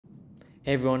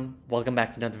Hey everyone, welcome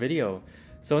back to another video.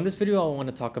 So in this video I want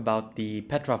to talk about the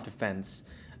Petrov defense.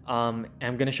 I'm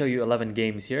going to show you 11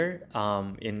 games here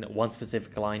in one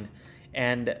specific line,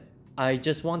 and I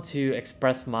just want to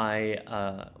express my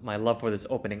my love for this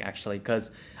opening actually,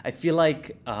 because I feel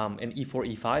like in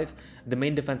e4 e5 the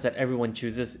main defense that everyone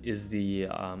chooses is the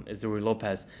Ruy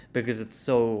Lopez, because it's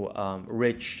so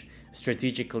rich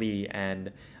strategically,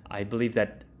 and I believe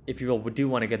that if people do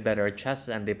want to get better at chess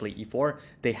and they play e4,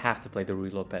 they have to play the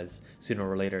Ruy Lopez sooner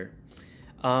or later.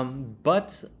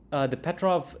 But the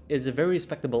Petrov is a very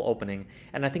respectable opening,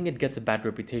 and I think it gets a bad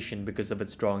reputation because of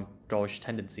its drawish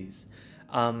tendencies.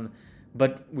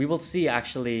 But we will see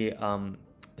actually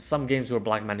some games where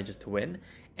black manages to win,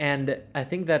 and I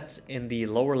think that in the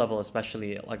lower level,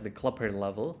 especially like the club player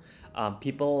level,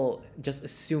 people just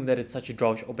assume that it's such a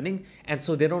drawish opening, and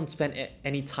so they don't spend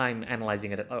any time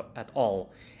analyzing it at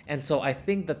all. And so I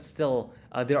think that still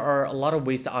there are a lot of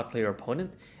ways to outplay your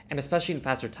opponent, and especially in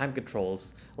faster time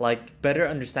controls, like better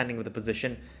understanding of the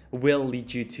position will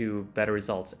lead you to better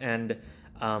results. And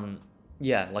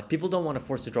yeah, like people don't want to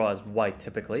force to draw as white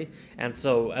typically, and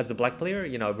so as a black player,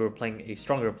 you know, if we're playing a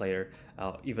stronger player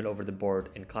even over the board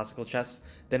in classical chess,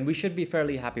 then we should be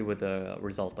fairly happy with a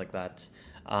result like that.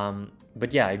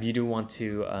 But yeah, if you do want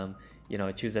to you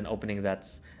know, choose an opening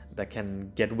that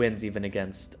can get wins even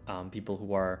against people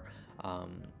who are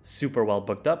super well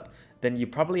booked up, then you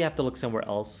probably have to look somewhere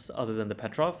else other than the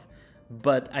Petrov,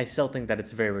 but I still think that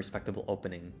it's a very respectable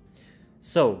opening.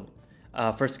 So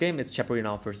first game, it's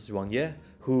Cheparinov versus Wang Ye,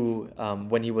 who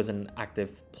when he was an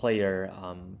active player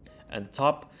at the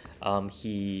top,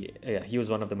 he was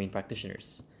one of the main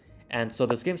practitioners. And so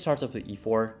this game starts up with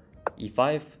e4,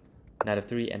 e5, knight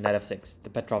f3, and knight f6, the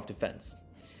Petrov defense.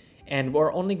 And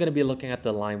we're only going to be looking at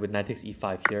the line with knight takes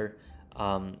e5 here,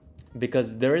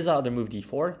 because there is another move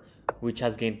d4, which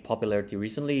has gained popularity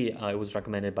recently. It was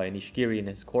recommended by Nishigiri in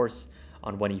his course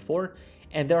on 1e4,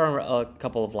 and there are a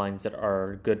couple of lines that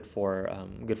are good for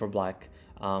black.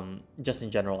 Just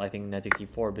in general, I think knight takes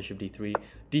e4, bishop d3,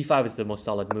 d5 is the most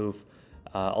solid move,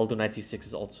 although knight c6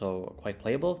 is also quite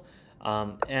playable.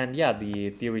 And yeah, the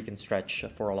theory can stretch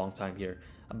for a long time here,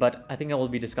 but I think I will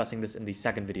be discussing this in the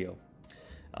second video.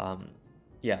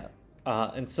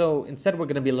 And so instead we're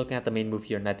going to be looking at the main move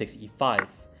here, knight takes e5,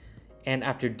 and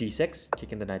after d6,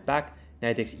 kicking the knight back,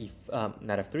 knight takes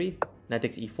knight f3, knight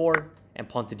takes e4, and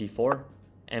pawn to d4,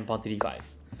 and pawn to d5.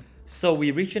 So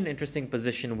we reach an interesting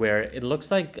position where it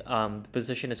looks like the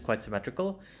position is quite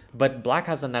symmetrical, but black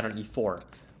has a knight on e4,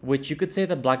 which you could say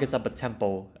that black is up a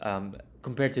tempo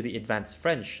compared to the advanced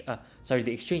French,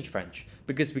 the exchange French,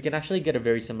 because we can actually get a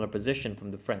very similar position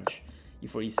from the French.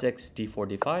 e4, e6, d4,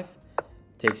 d5,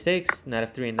 takes,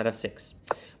 knight f3, and knight f6.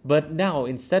 But now,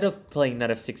 instead of playing knight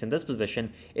f6 in this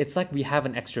position, it's like we have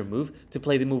an extra move to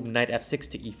play the move knight f6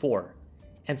 to e4.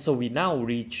 And so we now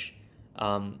reach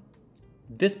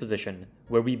this position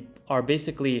where we are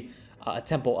basically a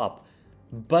tempo up.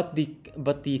 But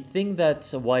the thing that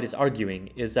white is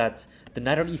arguing is that the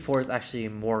knight on e4 is actually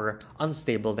more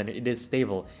unstable than it is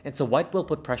stable, and so white will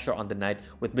put pressure on the knight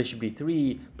with bishop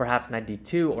d3, perhaps knight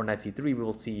d2 or knight c3 we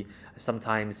will see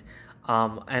sometimes,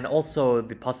 and also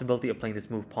the possibility of playing this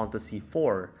move pawn to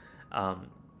c4,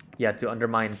 yeah, to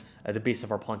undermine the base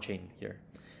of our pawn chain here.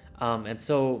 And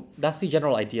so that's the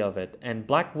general idea of it, and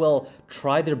black will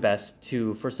try their best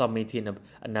to first off maintain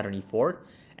a knight on e4,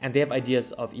 and they have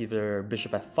ideas of either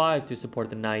bishop f5 to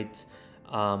support the knight,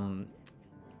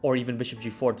 or even bishop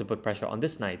g4 to put pressure on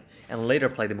this knight, and later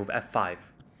play the move f5.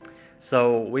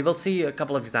 So we will see a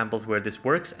couple of examples where this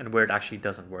works and where it actually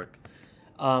doesn't work.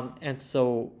 And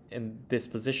so in this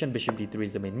position, bishop d3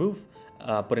 is the main move,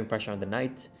 putting pressure on the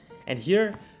knight. And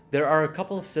here, there are a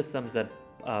couple of systems that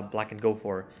black can go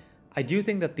for. I do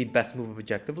think that the best move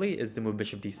objectively is the move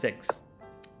bishop d6,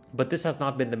 but this has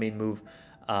not been the main move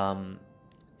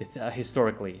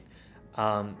historically,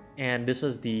 and this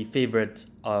was the favorite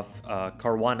of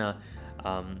Caruana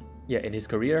in his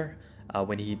career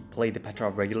when he played the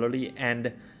Petrov regularly,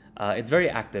 and it's very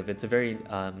active. It's a very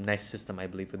nice system, I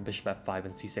believe, with bishop f5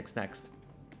 and c6 next.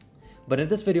 But in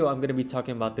this video I'm going to be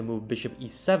talking about the move bishop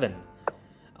e7,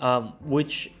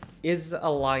 which is a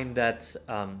line that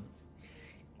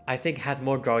I think has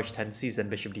more drawish tendencies than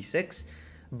bishop d6,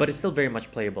 but it's still very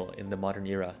much playable in the modern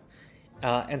era.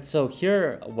 And so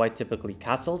here, white typically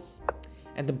castles,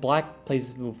 and the black plays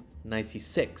this move knight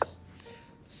c6.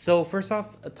 So first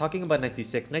off, talking about knight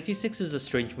c6 is a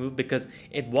strange move because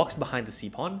it walks behind the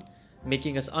c-pawn,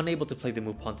 making us unable to play the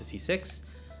move pawn to c6,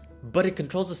 but it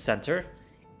controls the center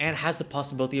and has the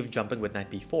possibility of jumping with knight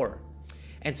b4.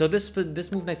 And so this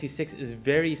move knight c6 is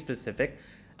very specific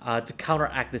to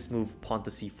counteract this move pawn to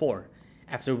c4.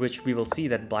 after which we will see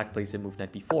that black plays a move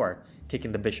knight b4,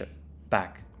 taking the bishop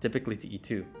back, typically to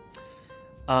e2.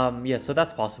 Yeah, so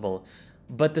that's possible.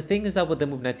 But the thing is that with the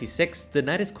move knight c6, the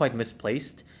knight is quite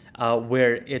misplaced,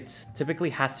 where it typically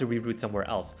has to reroute somewhere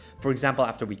else. For example,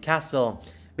 after we castle,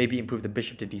 maybe improve the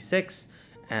bishop to d6,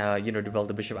 develop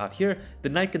the bishop out here, the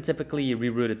knight can typically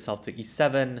reroute itself to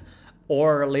e7,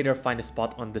 or later find a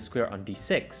spot on the square on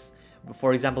d6.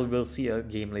 For example, we'll see a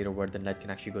game later where the knight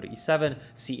can actually go to e7,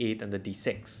 c8, and the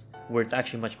d6, where it's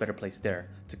actually much better placed there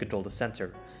to control the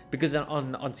center. Because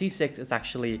on c6, it's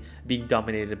actually being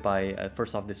dominated by,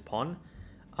 first off, this pawn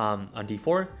on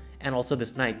d4, and also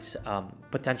this knight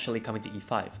potentially coming to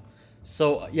e5.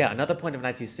 So yeah, another point of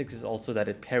knight c6 is also that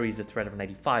it parries the threat of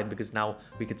knight e5, because now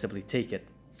we can simply take it.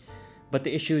 But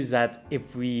the issue is that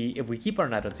if we keep our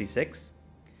knight on c6,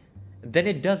 then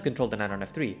it does control the knight on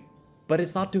f3. But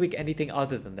it's not doing anything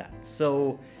other than that.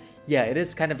 So yeah, it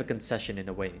is kind of a concession in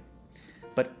a way.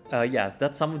 But yes,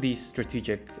 that's some of these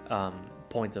strategic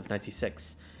points of knight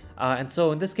c6. And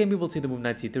so in this game, we will see the move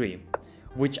knight c3,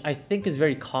 which I think is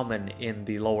very common in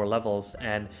the lower levels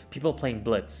and people playing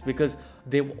blitz, because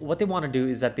what they want to do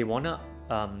is that they want to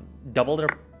double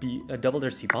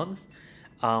their c-pawns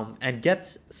and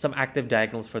get some active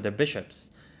diagonals for their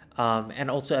bishops. And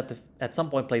also at some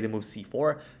point play the move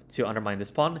c4 to undermine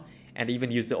this pawn, and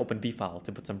even use the open b file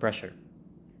to put some pressure.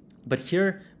 But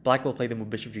here, black will play the move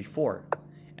bishop g4.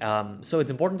 So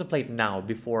it's important to play it now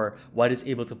before white is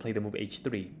able to play the move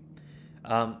h3.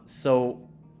 So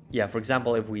yeah, for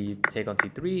example, if we take on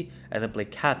c3 and then play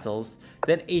castles,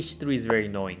 then h3 is very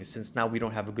annoying, since now we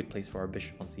don't have a good place for our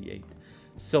bishop on c8.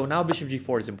 So now bishop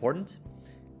g4 is important.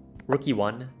 Rook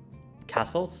e1,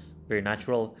 castles, very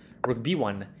natural. Rook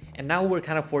b1, and now we're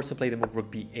kind of forced to play the move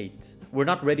rook b8. We're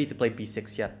not ready to play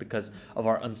b6 yet because of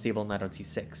our unstable knight on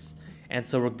c6. And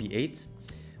so rook b8,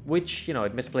 which,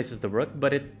 it misplaces the rook,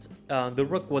 but the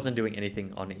rook wasn't doing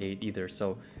anything on a8 either,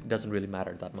 so it doesn't really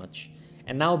matter that much.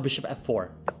 And now bishop f4.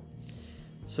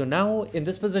 So now in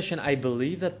this position, I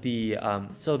believe that the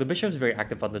bishop is very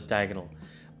active on this diagonal,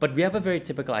 but we have a very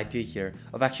typical idea here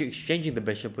of actually exchanging the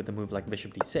bishop with a move like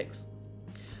bishop d6.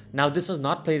 Now this was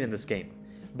not played in this game,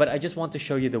 but I just want to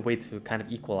show you the way to kind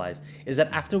of equalize, is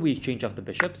that after we exchange off the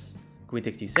bishops, queen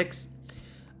takes d6,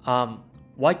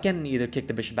 white can either kick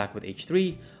the bishop back with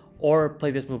h3 or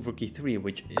play this move rook e3,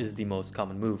 which is the most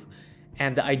common move.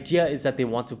 And the idea is that they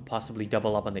want to possibly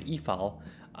double up on the e-file,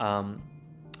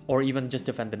 or even just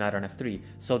defend the knight on f3.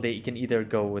 So they can either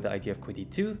go with the idea of queen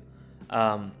e2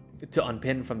 to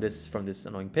unpin from this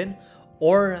annoying pin,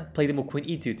 or play the move queen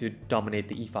e2 to dominate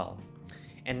the e-file.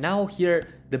 And now here,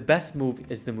 the best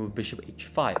move is the move bishop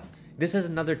h5. This is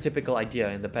another typical idea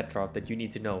in the Petrov that you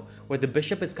need to know, where the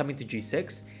bishop is coming to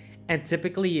g6, and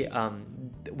typically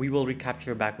we will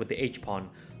recapture back with the h-pawn,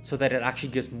 so that it actually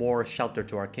gives more shelter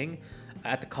to our king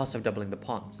at the cost of doubling the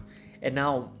pawns. And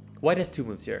now, white has two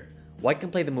moves here. White can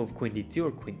play the move queen d2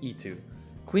 or queen e2.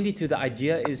 Queen d2, the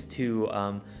idea is to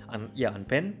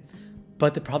unpin,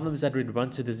 but the problem is that it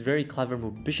runs to this very clever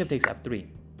move bishop takes f3.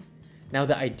 Now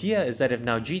the idea is that if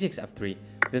now g takes f3,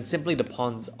 then simply the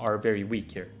pawns are very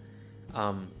weak here.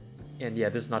 And yeah,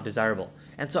 this is not desirable.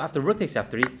 And so after rook takes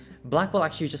f3, black will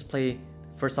actually just play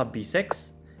first off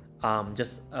b6,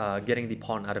 getting the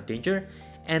pawn out of danger.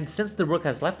 And since the rook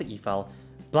has left the e-file,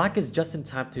 black is just in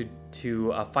time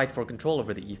to fight for control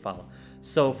over the e-file.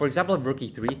 So for example, if rook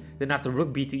e3, then after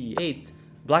rook b to e8,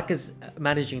 black is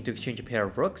managing to exchange a pair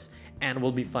of rooks and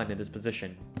will be fine in this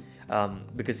position.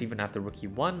 Because even after rook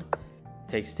e1,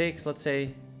 takes, let's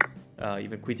say,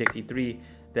 even queen takes e3,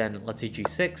 then let's say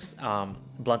g6,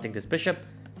 blunting this bishop,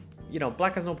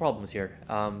 black has no problems here.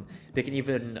 They can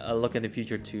even look in the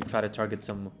future to try to target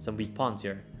some weak pawns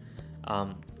here.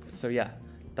 So yeah,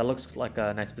 that looks like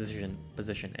a nice position.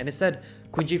 And instead,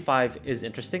 queen g5 is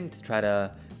interesting to try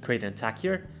to create an attack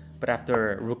here, but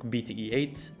after rook b to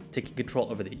e8, taking control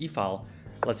over the e-file,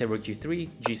 let's say rook g3,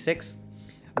 g6,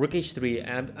 rook h3,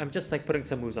 and I'm just like putting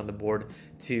some moves on the board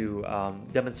to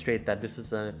demonstrate that this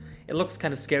is it looks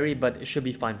kind of scary, but it should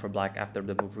be fine for black after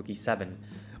the move rook e7,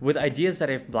 with ideas that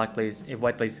if white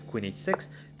plays queen h6,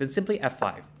 then simply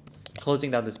f5,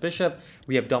 closing down this bishop.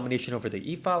 We have domination over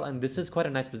the e-file, and this is quite a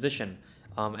nice position,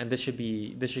 and this should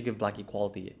give black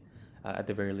equality at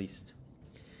the very least.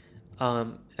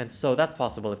 And so that's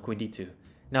possible if queen d2.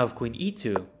 Now if queen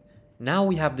e2, now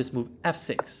we have this move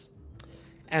f6.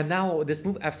 And now this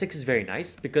move f6 is very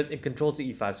nice because it controls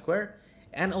the e5 square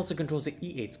and also controls the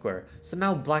e8 square. So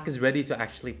now black is ready to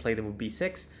actually play the move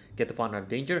b6, get the pawn out of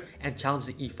danger, and challenge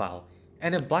the e-file.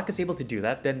 And if black is able to do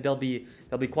that, then they'll be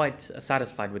quite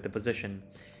satisfied with the position.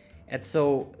 And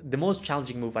so the most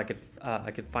challenging move I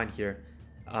could find here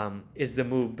is the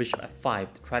move bishop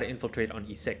f5 to try to infiltrate on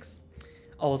e6.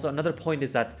 Also, another point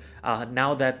is that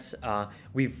now that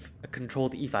we've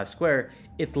controlled the e5 square,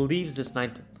 it leaves this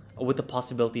knight with the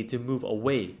possibility to move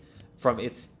away from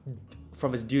its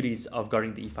duties of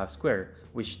guarding the e5 square,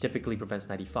 which typically prevents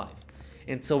knight e5.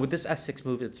 And so with this f6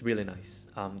 move, it's really nice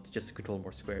just to control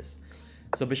more squares.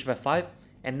 So bishop f5,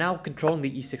 and now controlling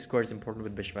the e6 square is important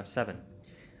with bishop f7.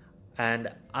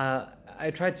 And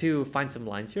I tried to find some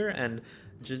lines here and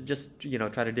just you know,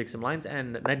 try to dig some lines,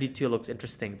 and knight d2 looks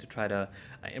interesting to try to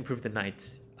improve the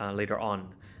knight later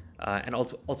on, and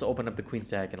also open up the queen's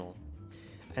diagonal.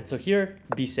 And so here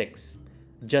b6,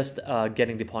 just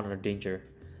getting the pawn under danger.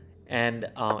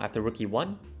 And after rook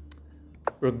e1,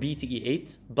 rook b to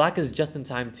e8, black is just in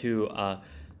time to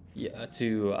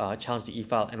challenge the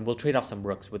e-file, and we'll trade off some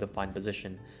rooks with a fine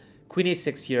position. Queen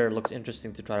a6 here looks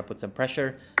interesting to try to put some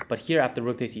pressure, but here after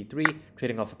rook takes e3,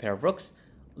 trading off a pair of rooks,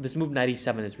 this move knight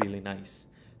e7 is really nice.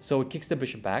 So it kicks the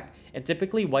bishop back, and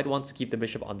typically white wants to keep the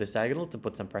bishop on this diagonal to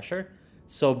put some pressure.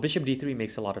 So bishop d3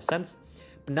 makes a lot of sense.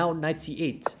 But now knight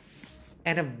c8.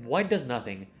 And if white does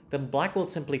nothing, then black will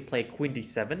simply play queen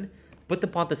d7, put the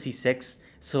pawn to c6,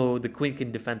 so the queen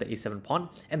can defend the a7 pawn,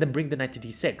 and then bring the knight to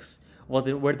d6.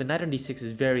 Where the knight on d6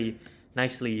 is very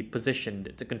nicely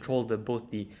positioned to control both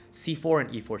the c4 and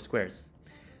e4 squares.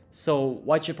 So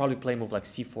white should probably play a move like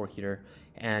c4 here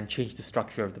and change the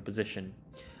structure of the position.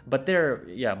 But there,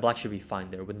 yeah, black should be fine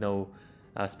there with no,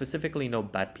 specifically no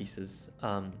bad pieces.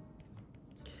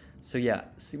 So yeah,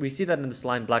 we see that in this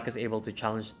line, black is able to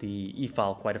challenge the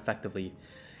e-file quite effectively.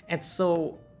 And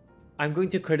so I'm going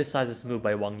to criticize this move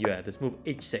by Wang Yue, this move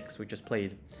h6, which is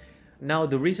played. Now,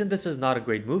 the reason this is not a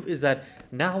great move is that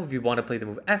now if you want to play the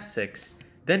move f6,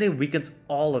 then it weakens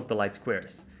all of the light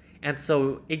squares. And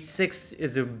so h6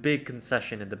 is a big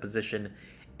concession in the position,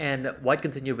 and white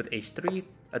continued with h3,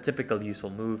 a typical useful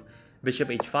move, bishop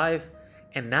h5,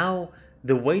 and now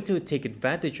the way to take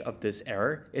advantage of this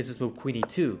error is this move queen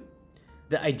e2.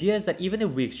 The idea is that even if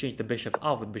we exchange the bishops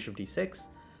off with bishop d6,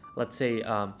 let's say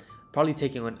probably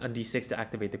taking on d6 to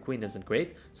activate the queen isn't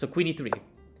great, so queen e3.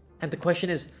 And the question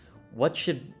is, what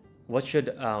should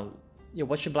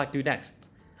black do next?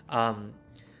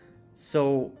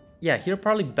 So yeah, here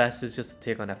probably best is just to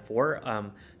take on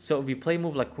f4. So if we play a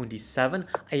move like queen d7,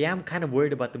 I am kind of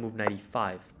worried about the move knight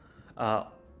e5.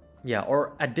 Yeah,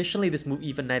 or additionally, this move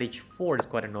even knight h4 is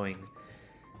quite annoying,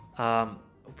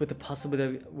 with the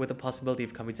possibility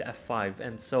of coming to f5.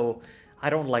 And so I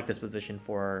don't like this position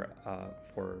for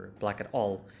black at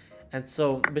all. And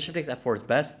so bishop takes f4 is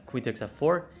best, queen takes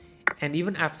f4, and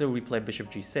even after we play bishop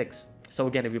g6. So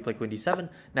again, if we play queen d7,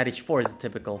 knight h4 is a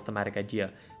typical thematic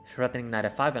idea, threatening knight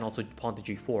f5 and also pawn to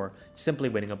g4, simply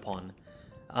winning a pawn.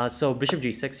 So bishop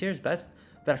g6 here is best,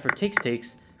 but after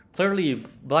takes, clearly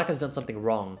black has done something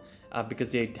wrong because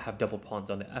they have double pawns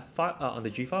on the on the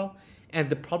g file, and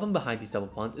the problem behind these double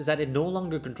pawns is that it no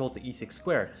longer controls the e6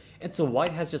 square, and so white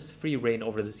has just free reign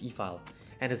over this e file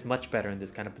and is much better in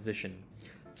this kind of position.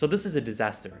 So this is a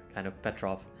disaster, kind of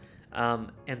Petrov.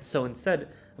 And so instead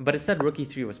rook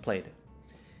e3 was played.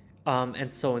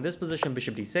 And so in this position,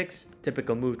 bishop d6,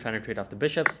 typical move trying to trade off the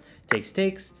bishops,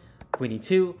 takes, queen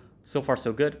e2, so far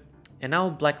so good. And now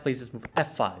black plays this move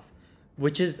f5,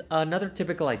 which is another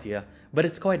typical idea, but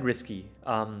it's quite risky.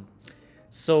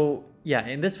 So yeah,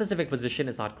 in this specific position,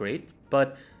 it's not great,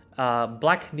 but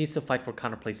black needs to fight for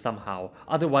counterplay somehow.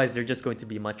 Otherwise, they're just going to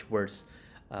be much worse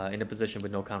in a position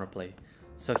with no counterplay.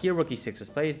 So here rook e6 was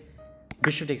played,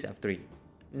 bishop takes f3.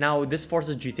 Now this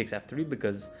forces g takes f3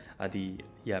 because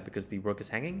the rook is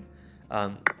hanging.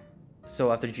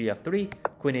 So after g f3,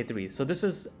 queen a3. So this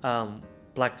is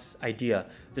black's idea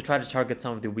to try to target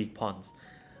some of the weak pawns.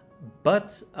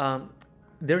 But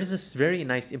there is this very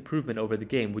nice improvement over the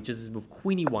game, which is this move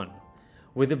queen e1,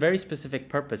 with a very specific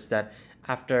purpose that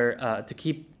after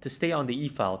to stay on the e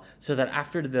file, so that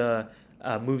after the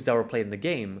moves that were played in the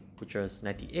game, which was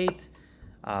knight d8,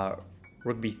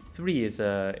 rook b3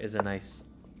 is a nice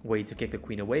way to kick the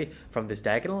queen away from this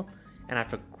diagonal, and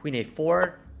after queen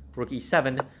a4, rook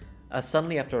e7,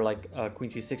 suddenly after queen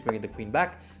c6 bringing the queen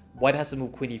back, white has to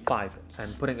move queen e5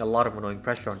 and putting a lot of annoying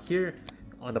pressure on here,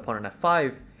 on the pawn on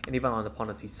f5, and even on the pawn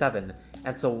on c7,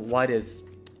 and so white is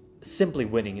simply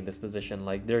winning in this position.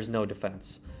 Like, there's no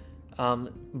defense.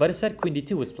 But instead queen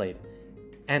d2 was played,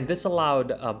 and this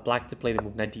allowed black to play the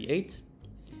move knight d8.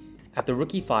 After rook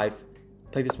e5,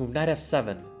 play this move knight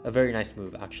f7, a very nice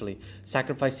move actually,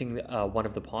 sacrificing one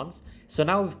of the pawns. So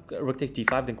now if rook takes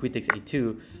d5, then queen takes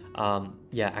a2,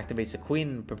 activates the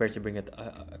queen, prepares to bring it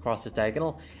across this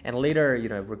diagonal, and later,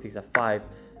 if rook takes f5,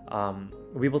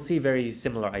 we will see very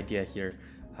similar idea here,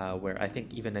 where I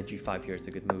think even at g5 here is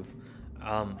a good move.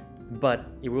 But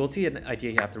we will see an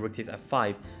idea here after rook takes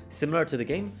f5, similar to the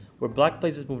game where black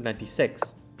plays this move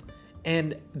 96.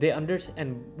 And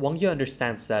Wang Yu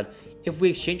understands that if we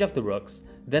exchange off the rooks,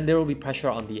 then there will be pressure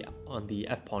on the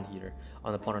f pawn here,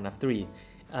 on the pawn on f3,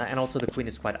 and also the queen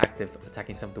is quite active,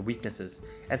 attacking some of the weaknesses.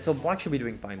 And so black should be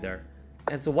doing fine there.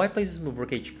 And so white plays this move rook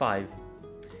h5,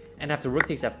 and after rook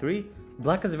takes f3,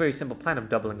 black has a very simple plan of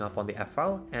doubling up on the f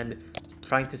file and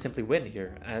trying to simply win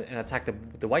here and attack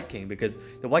the white king, because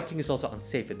the white king is also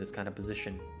unsafe in this kind of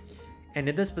position. And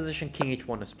in this position, king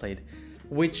h1 is played,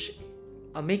 which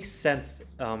makes sense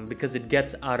because it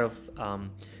gets out of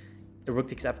rook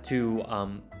takes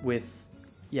f2 with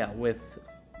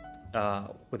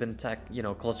an attack, you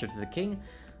know, closer to the king.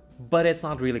 But it's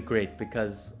not really great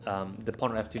because the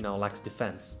pawn on f2 now lacks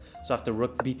defense. So after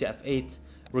rook b to f8,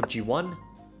 rook g1,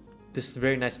 this is a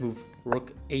very nice move,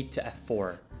 rook 8 to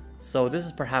f4. So this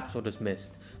is perhaps what was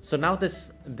missed. So now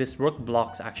this rook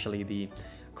blocks actually the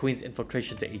queen's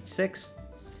infiltration to h6,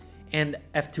 and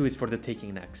f2 is for the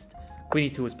taking next. Queen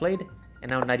e2 is played, and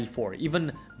now knight e4,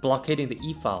 even blockading the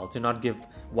e file to not give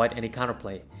white any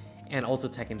counterplay, and also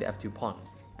attacking the f2 pawn.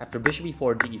 After bishop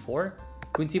e4, d e4,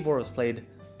 queen c4 was played,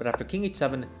 but after king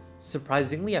h7,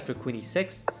 surprisingly after queen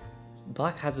e6,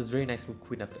 black has this very nice move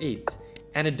queen f8,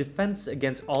 and a defense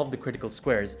against all of the critical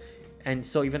squares. And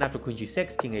so even after queen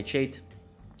g6, king h8,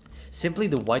 simply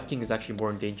the white king is actually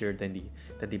more in danger than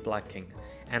the black king.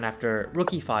 And after rook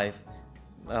e5,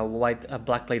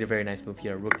 black played a very nice move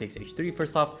here. Rook takes h3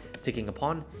 first off, taking a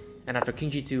pawn. And after king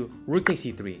g2, rook takes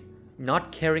e3,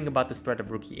 not caring about the threat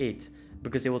of rook e8,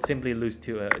 because it will simply lose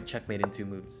to a checkmate in 2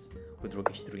 moves with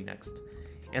rook h3 next.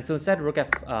 And so instead, rook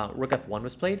f1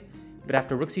 was played. But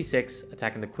after rook c6,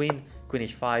 attacking the queen, queen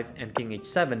h5, and king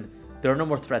h7, there are no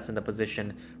more threats in the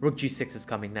position. Rook g6 is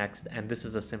coming next, and this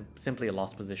is simply a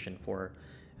lost position for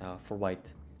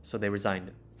white. So they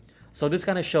resigned. So this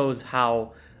kind of shows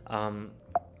how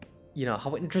you know,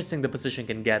 how interesting the position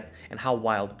can get and how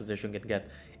wild the position can get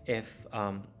if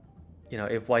you know,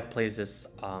 if white plays this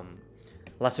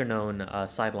lesser known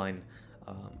sideline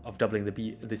of doubling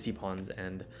the c pawns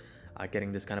and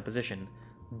getting this kind of position.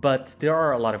 But there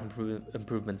are a lot of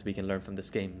improvements we can learn from this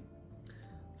game.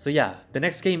 So yeah, the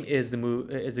next game is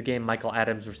the game Michael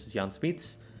Adams versus Jan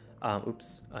Smits.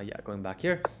 Yeah, going back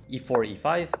here, e4,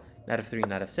 e5, knight f3,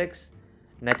 knight f6,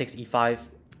 knight takes e5.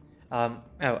 Oh,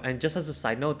 and just as a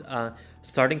side note,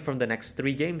 starting from the next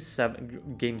 3 games,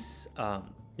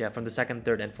 yeah, from the second,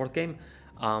 third, and fourth game,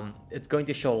 it's going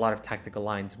to show a lot of tactical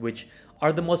lines, which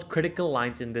are the most critical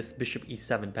lines in this bishop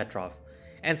e7 Petrov.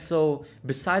 And so,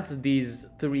 besides these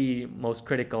 3 most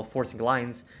critical forcing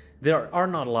lines, there are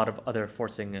not a lot of other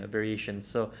forcing variations,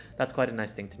 so that's quite a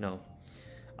nice thing to know.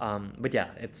 But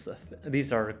yeah,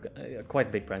 these are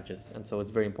quite big branches, and so it's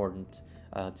very important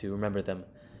to remember them.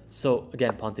 So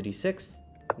again, pawn to d6,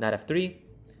 knight f3,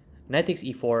 knight takes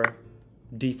e4,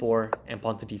 d4, and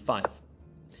pawn to d5.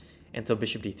 And so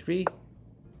bishop d3,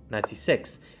 knight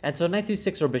c6. And so knight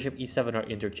c6 or bishop e7 are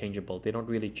interchangeable. They don't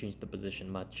really change the position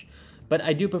much. But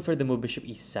I do prefer the move bishop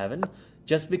e7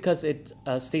 just because it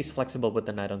stays flexible with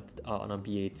the knight on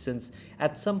b8. Since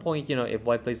at some point, you know, if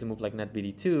white plays a move like knight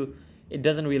bd2, it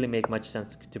doesn't really make much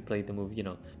sense to play the move, you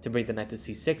know, to bring the knight to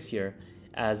c6 here,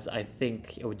 as I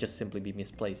think it would just simply be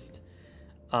misplaced.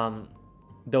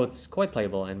 Though it's quite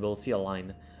playable, and we'll see a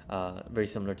line very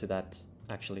similar to that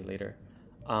actually later.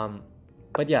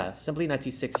 But yeah, simply knight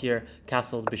c6 here,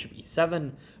 castles bishop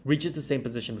e7, reaches the same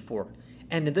position before.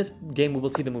 And in this game, we will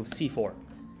see the move c4.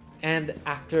 And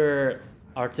after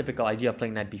our typical idea of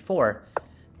playing knight b4,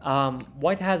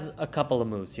 white has a couple of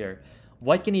moves here.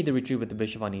 White can either retreat with the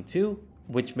bishop on e2,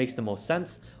 which makes the most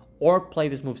sense, or play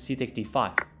this move c takes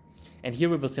d5. And here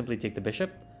we will simply take the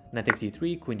bishop, knight takes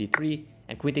d3, queen d3,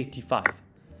 and queen takes d5.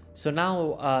 So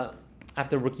now,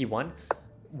 after rook e1,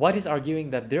 white is arguing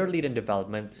that their lead in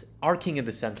development, our king in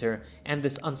the center, and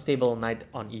this unstable knight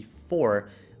on e4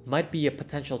 might be a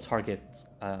potential target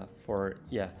for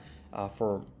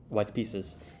white's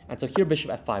pieces. And so here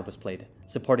bishop f5 was played,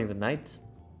 supporting the knight.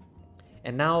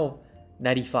 And now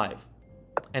knight e5.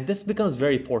 And this becomes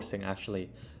very forcing, actually.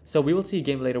 So we will see a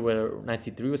game later where knight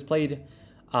c3 was played,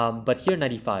 but here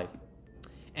knight e5.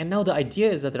 And now the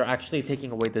idea is that they're actually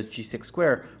taking away this g6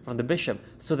 square from the bishop,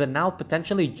 so that now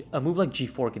potentially a move like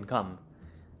g4 can come.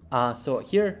 So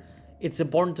here, it's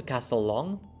important to castle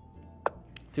long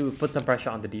to put some pressure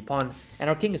on the d-pawn, and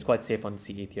our king is quite safe on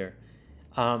c8 here.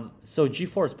 So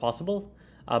g4 is possible,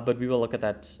 but we will look at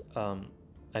that,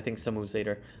 I think, some moves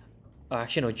later.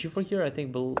 Actually, no, g4 here, I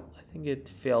think it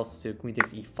fails to queen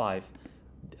takes e5,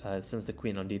 since the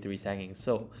queen on d3 is hanging.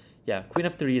 So yeah, queen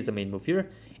f3 is the main move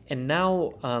here. And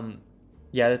now,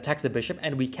 yeah, it attacks the bishop,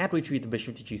 and we can't retreat the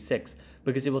bishop to g6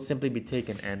 because it will simply be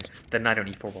taken and the knight on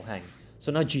e4 will hang.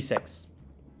 So now g6.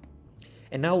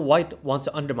 And now white wants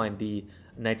to undermine the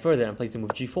knight further and plays the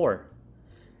move g4.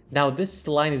 Now this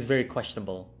line is very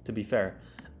questionable, to be fair.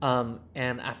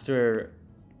 And after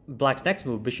black's next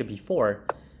move, bishop e4,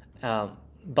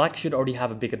 black should already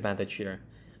have a big advantage here.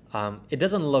 It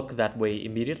doesn't look that way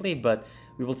immediately, but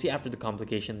we will see after the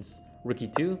complications. Rook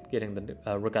e2, getting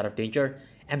the rook out of danger.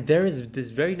 And there is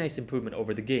this very nice improvement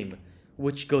over the game,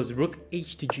 which goes rook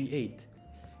h to g8,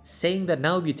 saying that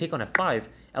now if you take on f5,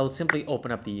 I will simply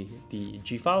open up the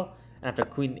g-file, and after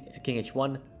king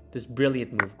h1, this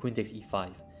brilliant move, queen takes e5.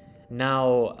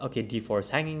 Now, okay, d4 is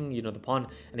hanging, you know, the pawn,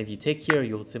 and if you take here,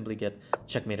 you'll simply get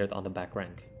checkmated on the back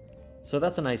rank. So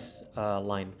that's a nice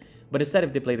line. But instead,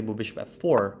 if they play the move bishop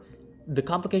f4, the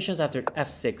complications after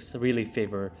f6 really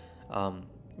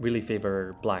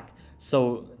favor black.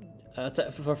 So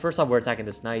first off, we're attacking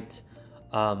this knight,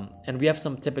 and we have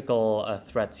some typical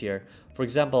threats here. For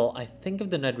example, I think if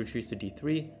the knight retreats to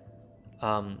d3,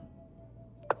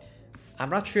 I'm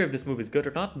not sure if this move is good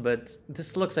or not, but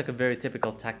this looks like a very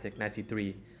typical tactic, knight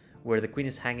c3, where the queen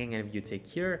is hanging, and if you take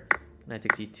here, knight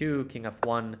takes e2, king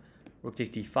f1, rook takes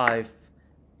d5.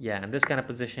 Yeah, in this kind of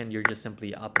position, you're just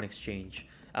simply up in exchange.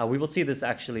 We will see this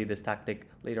tactic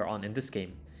later on in this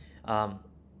game.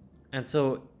 And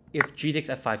so if g takes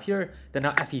f5 here, then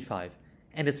now f e5.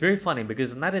 And it's very funny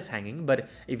because the knight is hanging, but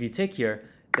if you take here,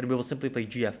 then we will simply play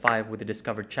g f5 with a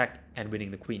discovered check and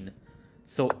winning the queen.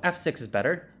 So f6 is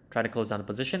better, try to close down the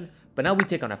position, but now we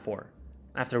take on f4.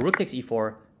 After rook takes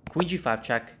e4, queen g5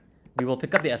 check, we will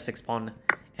pick up the f6 pawn,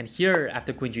 and here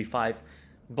after queen g5,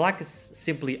 black is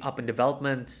simply up in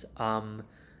development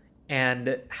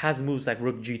and has moves like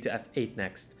rook g to f8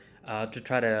 next to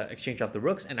try to exchange off the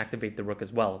rooks and activate the rook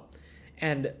as well.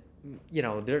 And, you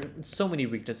know, there are so many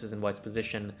weaknesses in white's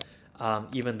position.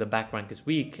 Even the back rank is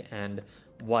weak, and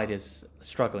white is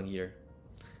struggling here,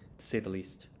 to say the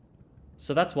least.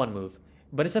 So that's one move.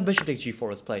 But instead, bishop takes g4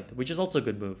 was played, which is also a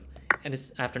good move. And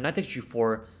it's after knight takes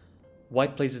g4,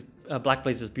 black plays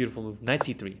this beautiful move, knight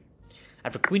c3.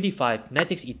 After queen d5, knight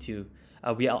takes e2,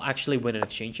 we'll actually win an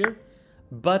exchange here.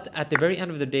 But at the very end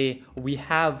of the day, we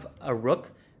have a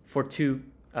rook for two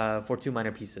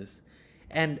minor pieces.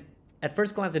 And at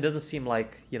first glance, it doesn't seem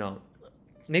like, you know,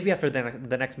 maybe after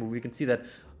the next move, we can see that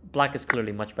black is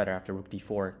clearly much better after rook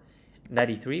d4, knight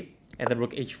e3, and then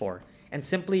rook h4. And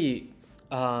simply,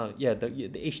 yeah, the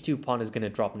h2 pawn is going to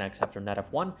drop next after knight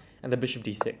f1 and the bishop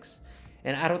d6.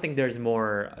 And I don't think there's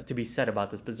more to be said about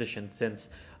this position,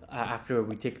 since after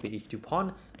we take the h2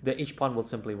 pawn, the h pawn will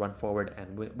simply run forward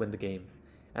and win the game.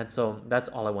 And so that's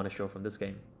all I want to show from this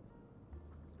game.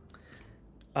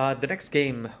 The next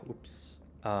game,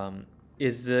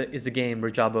 is the game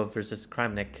Rajabov versus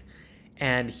Kramnik.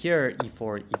 And here,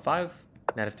 e4, e5,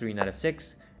 knight f3, knight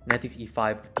f6, knight takes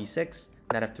e5, d6,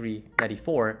 knight f3, knight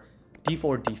e4,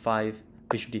 d4, d5,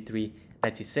 bishop d3,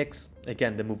 knight c6.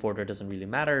 Again, the move order doesn't really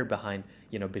matter behind,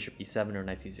 you know, bishop e7 or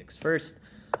knight c6 first.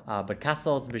 But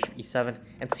castles, bishop e7,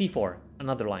 and c4,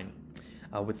 another line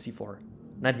with c4.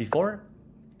 Knight b4,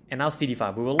 and now c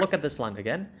d5. We will look at this line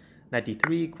again. Knight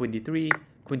d3, queen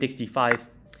takes d5,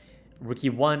 rook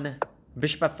e1,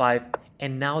 bishop f5,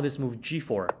 and now this move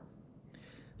g4.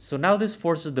 So now this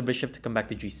forces the bishop to come back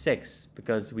to g6,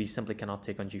 because we simply cannot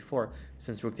take on g4,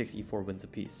 since rook takes e4 wins a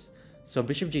piece. So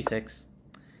bishop g6,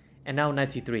 and now knight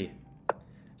c3.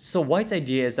 So white's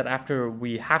idea is that after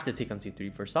we have to take on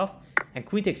c3 first off, and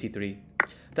queen takes c3,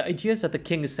 the idea is that the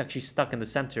king is actually stuck in the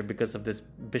center because of this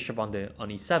bishop on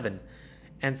e7.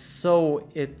 And so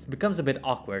it becomes a bit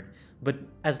awkward, but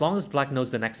as long as black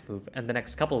knows the next move and the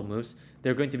next couple of moves,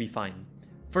 they're going to be fine.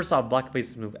 First off, black plays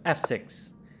this move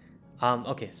f6.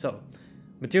 Okay, so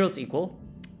materials equal.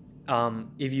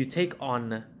 If you take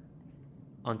on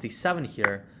c7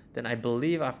 here, then I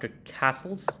believe after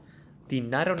castles, the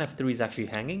knight on f3 is actually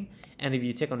hanging, and if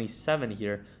you take on e7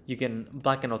 here,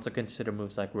 black can also consider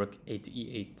moves like rook a to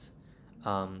e8.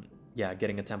 Yeah,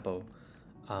 getting a tempo.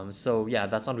 So yeah,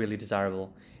 that's not really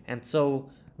desirable. And so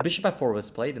bishop f4 was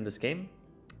played in this game,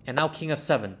 and now king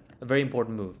f7, a very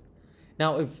important move.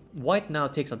 Now if white now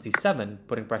takes on c7,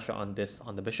 putting pressure on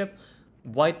the bishop,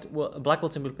 black will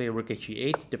simply play rook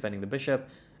h8, defending the bishop.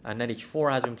 Knight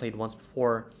h4 has been played once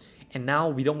before, and now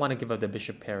we don't want to give up the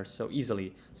bishop pair so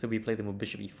easily, so we play the move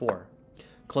bishop e4,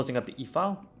 closing up the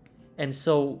e-file. And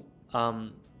so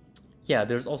yeah,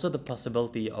 there's also the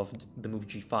possibility of the move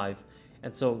g5,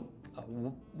 and so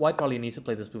white probably needs to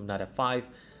play this move knight f5,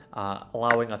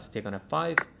 allowing us to take on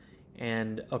f5.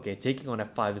 And okay, taking on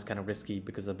f5 is kind of risky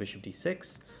because of bishop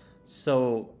d6,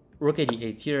 So rook a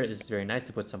d8 here is very nice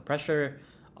to put some pressure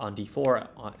on d4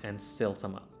 and still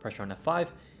some pressure on f5.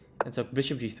 And so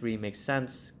bishop g3 makes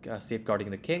sense, safeguarding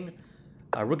the king.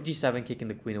 Rook g7, kicking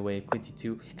the queen away, queen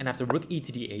c2, and after rook e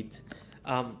to d8,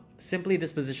 simply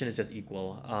this position is just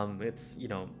equal. It's, you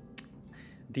know,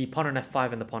 the pawn on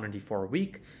f5 and the pawn on d4 are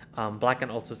weak. Black can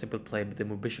also simply play with the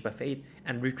move bishop f8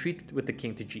 and retreat with the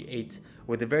king to g8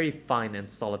 with a very fine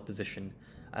and solid position.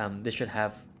 This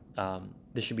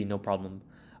should be no problem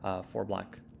for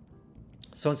black.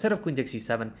 So instead of queen takes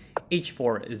c7,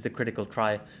 h4 is the critical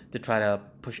try to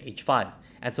push h5.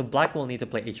 And so black will need to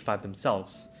play h5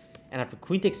 themselves. And after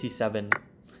queen takes c7,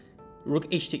 rook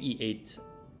h to e8,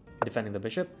 defending the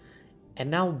bishop. And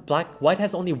now white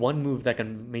has only one move that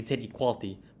can maintain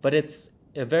equality, but it's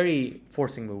a very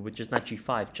forcing move, which is knight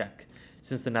g5 check,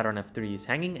 since the knight on f3 is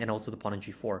hanging and also the pawn on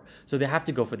g4. So they have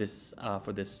to go for this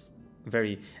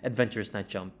very adventurous knight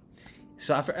jump.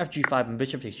 So after fg5 and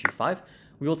bishop takes g5,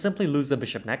 we will simply lose the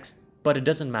bishop next, but it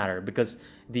doesn't matter because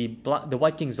the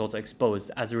white king is also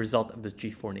exposed as a result of this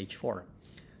g4 and h4.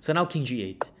 So now king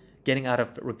g8, getting out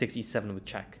of rook takes e7 with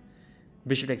check.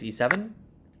 Bishop takes e7,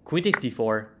 queen takes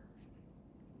d4,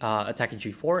 attacking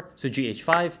g4, so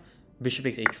gh5, bishop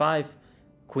takes h5,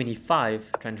 queen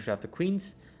e5, trying to trap the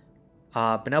queens,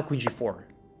 but now queen g4,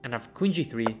 and after queen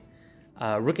g3,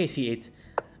 rook a c8,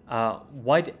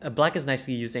 black is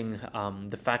nicely using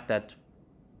the fact that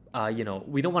you know,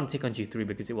 we don't want to take on g3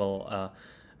 because it will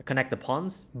connect the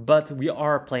pawns, but we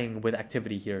are playing with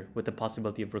activity here with the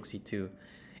possibility of rook c2.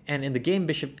 And in the game,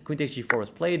 queen takes g4 was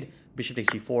played, bishop takes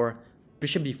g4,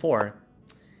 bishop b4,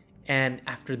 and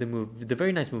after the move, the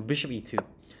very nice move, bishop e2.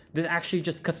 This actually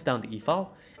just cuts down the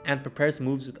e-file and prepares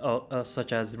moves with,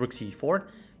 such as rook c4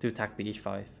 to attack the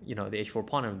h5, you know, the h4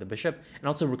 pawn of the bishop, and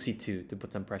also rook c2 to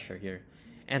put some pressure here.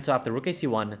 And so after rook a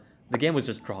c1, the game was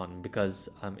just drawn because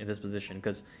in this position,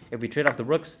 because if we trade off the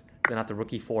rooks, then after rook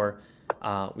e4,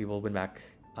 we will win back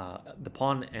the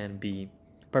pawn and be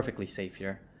perfectly safe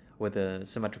here with a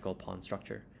symmetrical pawn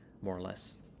structure, more or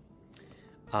less.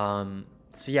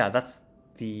 So yeah, that's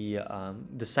the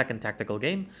second tactical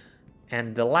game,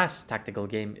 and the last tactical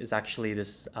game is actually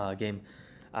this game,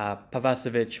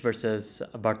 Pavasevich versus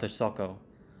Bartoszoko.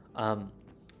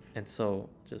 And so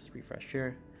just refresh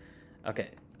here. Okay,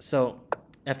 so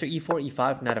after e4,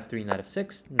 e5, knight f3, knight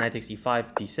f6, knight takes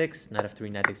e5, d6, knight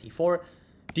f3, knight takes e4,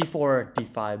 d4,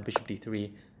 d5, bishop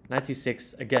d3, knight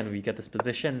c6. Again, we get this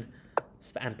position,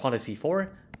 and pawn to c4,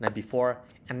 knight b4,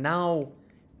 and now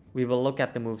we will look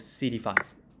at the move cd5.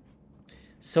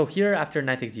 So here, after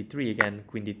knight takes d3, again,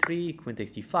 queen d3, queen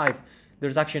takes d5,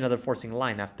 there's actually another forcing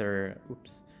line after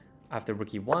rook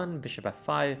e1, bishop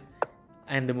f5,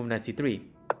 and the move knight c3.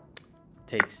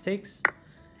 Takes.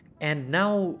 And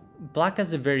now black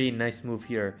has a very nice move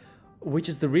here, which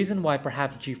is the reason why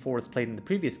perhaps g4 was played in the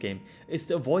previous game, is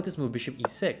to avoid this move bishop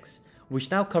e6, which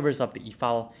now covers up the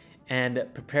e-file and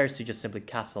prepares to just simply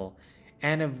castle.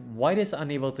 And if white is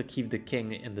unable to keep the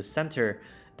king in the center,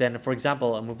 then for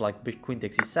example, a move like queen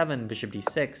takes e7, bishop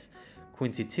d6,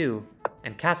 queen c2,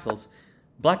 and castles,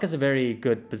 black has a very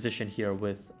good position here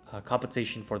with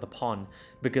compensation for the pawn,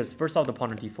 because first off, the pawn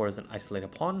on d4 is an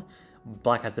isolated pawn.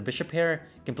 Black has the bishop here,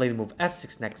 can play the move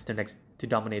f6 next to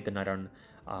dominate the knight on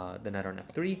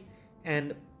f3,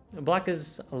 and black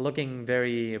is looking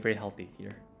very, very healthy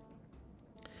here.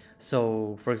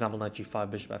 So for example, knight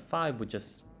g5, bishop f5 would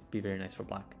just be very nice for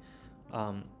black.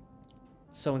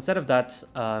 So instead of that,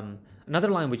 another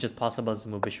line which is possible is to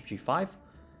move bishop g5,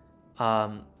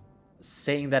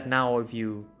 saying that now if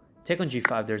you take on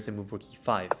g5, there's a move rook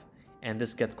e5, and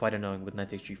this gets quite annoying with knight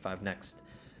takes g5 next.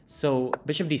 So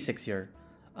bishop d6 here,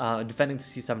 defending the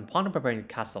c7 pawn and preparing to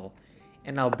castle.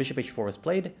 And now bishop h4 is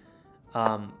played,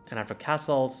 and after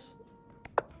castles,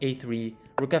 a3,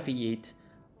 rook f e8.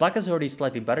 Black is already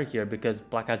slightly better here because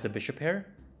black has the bishop here,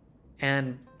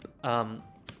 and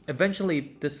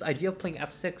eventually this idea of playing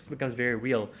f6 becomes very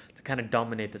real to kind of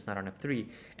dominate this knight on f3.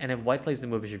 And if white plays the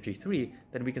move bishop g3,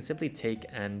 then we can simply take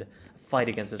and fight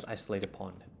against this isolated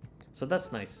pawn. So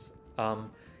that's nice.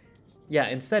 Yeah,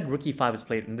 instead rook e5 is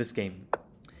played in this game,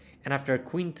 and after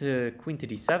queen to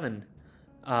d7,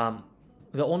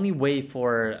 the only way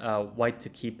for white to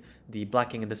keep the black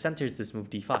king in the center is this move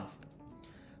d5.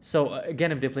 So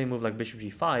again, if they play a move like bishop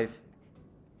g5,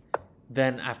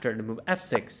 then after the move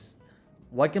f6,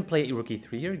 white can play rook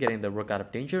e3 here, getting the rook out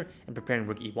of danger and preparing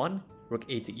rook e1, rook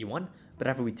a to e1. But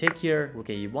after we take here, rook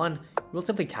a e1, we'll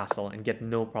simply castle and get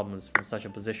no problems from such a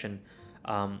position.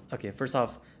 Okay, first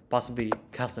off, possibly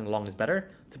castling long is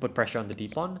better to put pressure on the d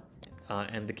pawn,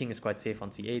 and the king is quite safe on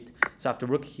c8. So after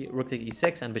rook takes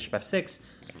e6 and bishop f6,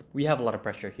 we have a lot of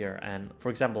pressure here. And for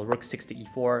example, rook 6 to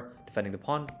e4, defending the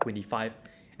pawn, queen d5,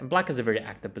 and black has a very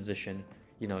active position.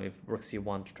 You know, if rook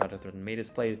c1 to try to threaten mate is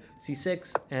played,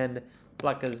 c6, and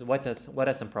white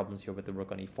has some problems here with the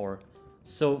rook on e4.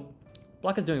 So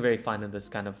black is doing very fine in this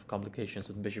kind of complications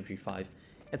with bishop g5,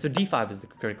 and so d5 is the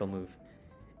critical move.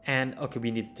 And okay,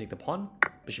 we need to take the pawn,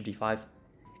 bishop d5,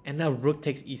 and now rook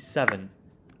takes e7,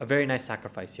 a very nice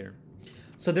sacrifice here.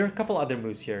 So there are a couple other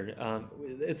moves here.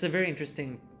 It's a very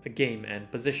interesting game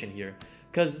and position here,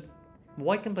 because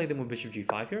white can play the move bishop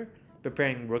g5 here,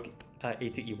 preparing rook a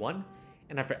to e1,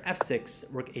 and after f6,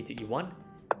 rook a to e1,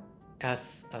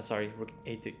 rook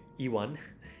a to e1,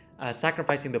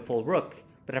 sacrificing the full rook.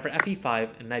 But after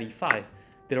fe5 and knight e5,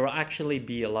 there will actually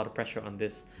be a lot of pressure on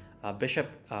this bishop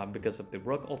because of the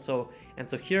rook also. And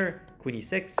so here, queen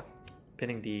e6,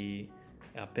 pinning the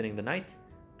knight.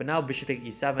 But now bishop takes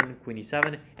e7, queen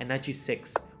e7, and knight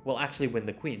g6 will actually win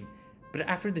the queen. But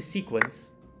after the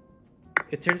sequence,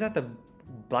 it turns out that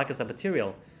black is a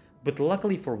material. But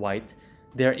luckily for white,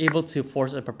 they're able to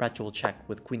force a perpetual check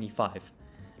with queen e5.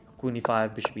 Queen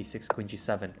e5, bishop e6, queen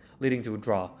g7, leading to a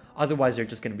draw. Otherwise, they're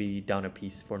just going to be down a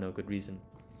piece for no good reason.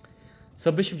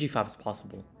 So bishop g5 is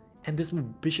possible. And this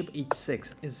move, bishop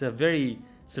h6, is a very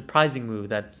surprising move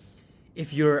that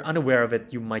if you're unaware of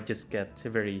it, you might just get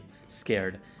very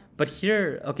scared. But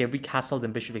here, okay, we castled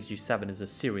and bishop takes g7 is a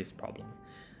serious problem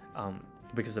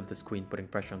because of this queen putting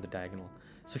pressure on the diagonal.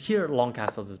 So here, long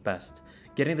castles is best,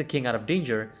 getting the king out of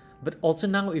danger. But also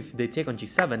now, if they take on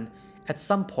g7, at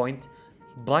some point,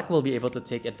 black will be able to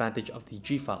take advantage of the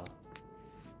g-file.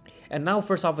 And now,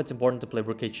 first off, it's important to play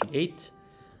rook h8.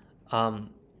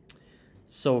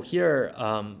 So here,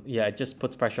 yeah, it just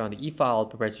puts pressure on the e-file,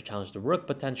 prepares to challenge the rook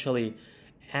potentially.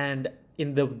 And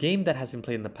in the game that has been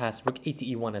played in the past, rook a to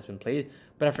e1 has been played.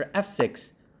 But after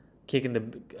f6, kicking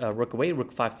the rook away,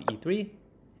 rook 5 to e3,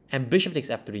 and bishop takes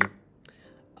f3.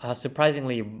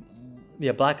 Surprisingly,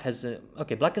 yeah, black is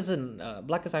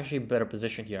actually a better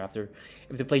position here. After,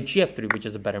 if they play gf3, which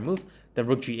is a better move, then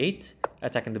rook g8,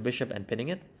 attacking the bishop and pinning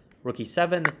it. Rook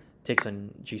e7 takes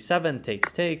on g7,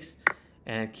 takes,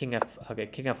 and king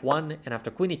f1, and after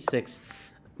queen h6,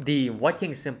 the white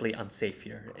king is simply unsafe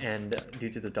here. And due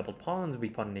to the double pawns,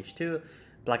 weak pawn in h2,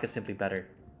 black is simply better.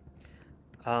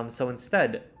 So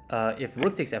instead, if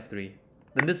rook takes f3,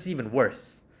 then this is even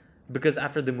worse, because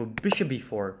after the move bishop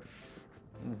b4,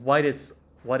 white is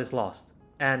lost.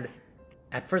 And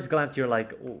at first glance, you're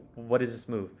like, what is this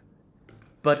move?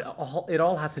 But it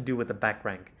all has to do with the back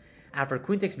rank. After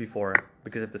queen takes b4,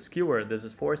 because of the skewer, this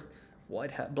is forced,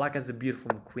 black has the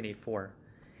beautiful queen a4.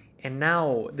 And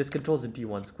now this controls the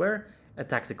d1 square,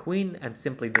 attacks the queen, and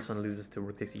simply this one loses to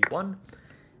rook takes e1.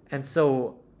 And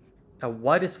so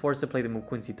white is forced to play the move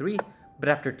queen c3, but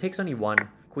after takes on e1,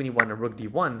 queen e1, and rook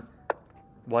d1,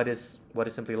 white is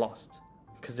simply lost,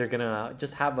 because they're gonna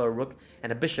just have a rook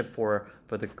and a bishop for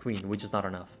the queen, which is not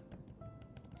enough.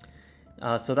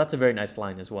 So that's a very nice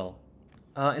line as well.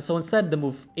 And so instead, the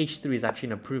move h3 is actually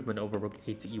an improvement over rook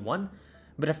a to e1.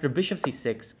 But after bishop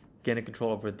c6, gaining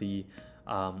control over the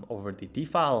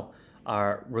d-file,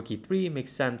 rook e3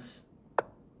 makes sense.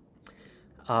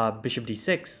 Bishop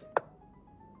d6,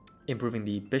 improving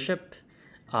the bishop.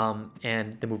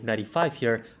 And the move knight e5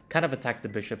 here kind of attacks the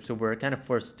bishop, so we're kind of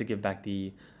forced to give back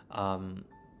the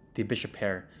bishop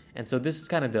pair. And so this is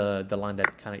kind of the line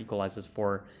that kind of equalizes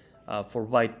for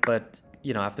white. But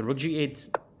you know, after rook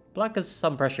g8, black has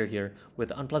some pressure here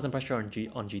with unpleasant pressure on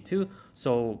g2.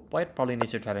 So white probably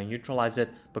needs to try to neutralize it.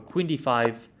 But queen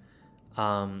d5,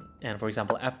 and for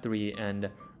example f3 and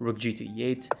rook g to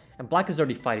e8, and black is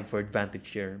already fighting for advantage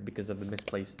here because of the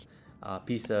misplaced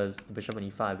pieces. The bishop on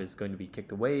e5 is going to be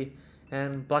kicked away,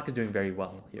 and black is doing very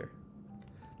well here.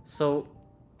 So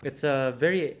it's a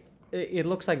very, it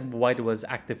looks like white was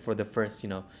active for the first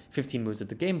 15 moves of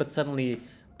the game, but suddenly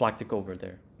black took over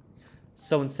there.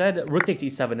 So instead, rook takes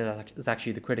e7 is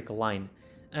actually the critical line,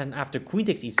 and after queen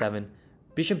takes e7,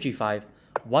 bishop g5,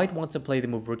 white wants to play the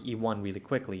move rook e1 really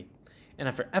quickly, and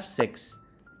after f6,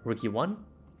 rook e1,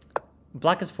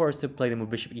 black is forced to play the move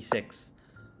bishop e6.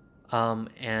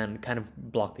 And kind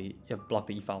of block the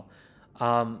e-file.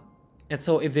 And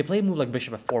so if they play a move like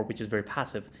bishop f4, which is very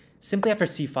passive, simply after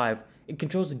c5, it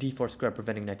controls the d4 square,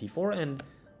 preventing knight d4, and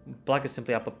black is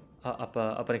simply up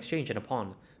an exchange and a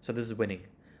pawn. So this is winning.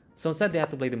 So instead, they have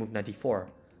to play the move knight d4,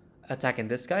 attacking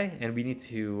this guy, and we need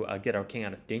to get our king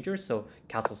out of danger, so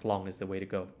castles long is the way to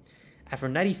go. After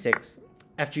knight e6,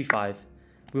 fg5,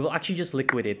 we will actually just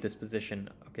liquidate this position.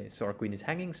 Okay, so our queen is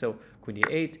hanging, so queen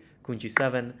d8, queen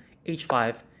g7,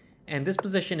 h5, And this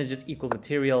position is just equal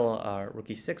material. Rook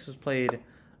e6 was played,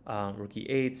 rook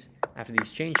e8. After the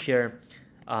exchange here,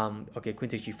 okay, queen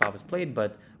takes g5 was played,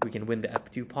 but we can win the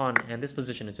f2 pawn, and this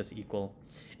position is just equal.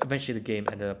 Eventually the game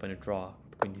ended up in a draw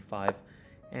with queen d5,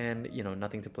 and you know,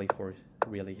 nothing to play for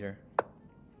really here.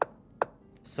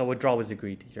 So a draw was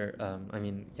agreed here. I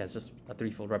mean, yeah, it's just a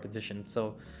threefold repetition.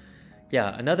 So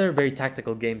yeah, another very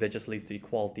tactical game that just leads to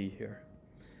equality here.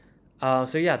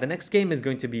 So yeah, the next game is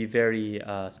going to be very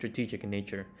strategic in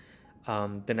nature.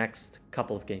 The next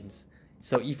couple of games.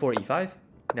 So e4, e5,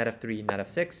 knight f3, knight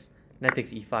f6, knight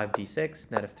takes e5,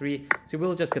 d6, knight f3. So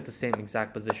we'll just get the same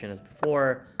exact position as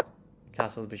before.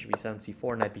 Castles, bishop e7,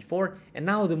 c4, knight b4. And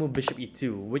now the move bishop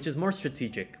e2, which is more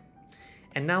strategic.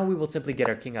 And now we will simply get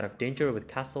our king out of danger with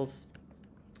castles.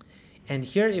 And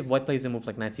here, if white plays a move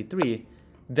like knight c3,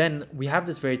 then we have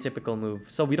this very typical move.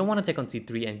 So we don't want to take on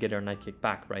c3 and get our knight kicked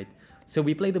back, right? So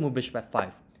we play the move bishop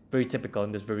f5, very typical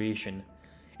in this variation.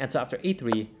 And so after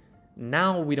a3,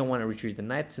 now we don't want to retreat the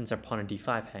knight since our pawn on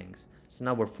d5 hangs. So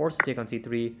now we're forced to take on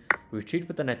c3, we retreat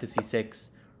with the knight to c6,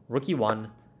 rook e1,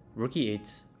 rook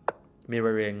e8,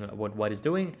 mirroring what white is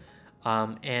doing.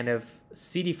 And if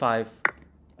cd5,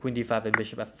 queen d5 and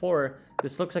bishop f4,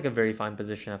 this looks like a very fine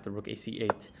position after rook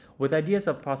ac8, with ideas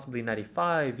of possibly knight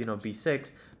e5, you know,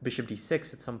 b6, bishop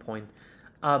d6 at some point.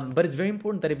 But it's very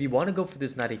important that if you want to go for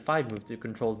this knight e5 move to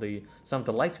control some of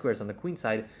the light squares on the queen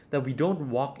side, that we don't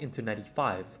walk into knight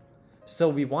e5. So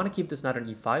we want to keep this knight on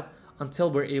e5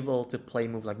 until we're able to play a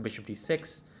move like bishop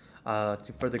d6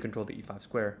 to further control the e5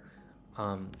 square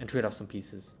and trade off some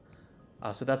pieces.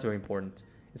 So that's very important.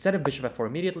 Instead of bishop f4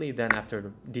 immediately, then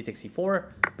after d takes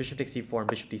c4, bishop takes c4, and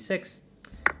bishop d6,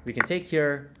 we can take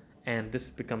here, and this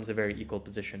becomes a very equal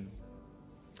position.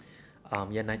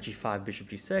 Yeah, knight g5, bishop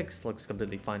g6 looks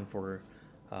completely fine for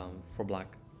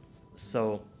black.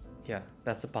 So yeah,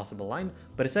 that's a possible line.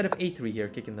 But instead of a3 here,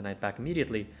 kicking the knight back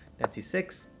immediately, knight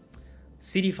c6,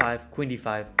 cd5, queen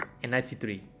d5, and knight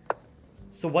c3.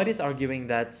 So white is arguing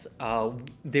that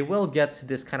they will get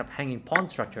this kind of hanging pawn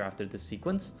structure after this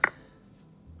sequence,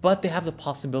 but they have the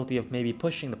possibility of maybe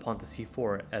pushing the pawn to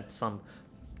c4 at some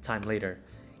time later.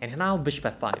 And now bishop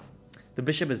f5. The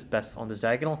bishop is best on this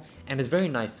diagonal, and it's very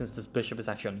nice since this bishop is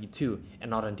actually on e2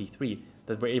 and not on d3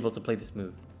 that we're able to play this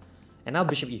move. And now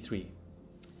bishop e3.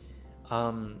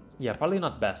 Yeah, probably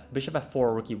not best. Bishop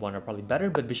f4, rook e1 are probably better,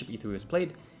 but bishop e3 was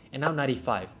played. And now knight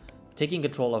e5, taking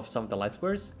control of some of the light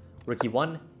squares. Rook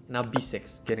e1, and now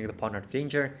b6, getting the pawn out of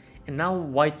danger. And now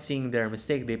white, seeing their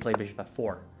mistake, they play bishop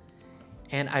f4.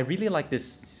 And I really like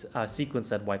this sequence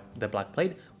that black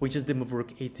played, which is the move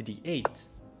rook 8 to d8.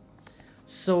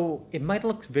 So it might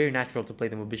look very natural to play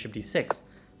the move bishop d6,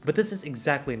 but this is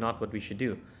exactly not what we should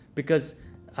do, because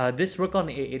this rook on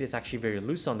a8 is actually very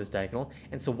loose on this diagonal,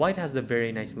 and so white has the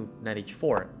very nice move knight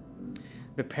h4,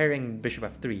 preparing bishop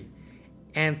f3.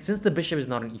 And since the bishop is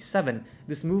not on e7,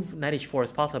 this move knight h4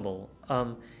 is possible.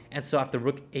 And so after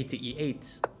rook 8 to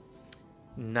e8,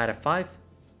 knight f5,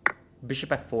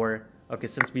 bishop f4. Okay,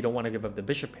 since we don't want to give up the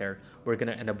bishop pair, we're going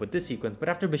to end up with this sequence. But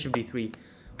after bishop d3,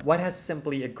 white has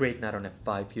simply a great knight on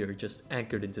f5 here, just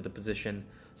anchored into the position.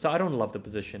 So I don't love the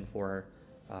position for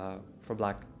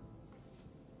black.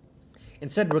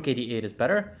 Instead, rook a d8 is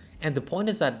better. And the point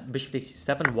is that bishop takes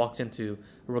c7 walks into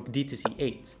rook d to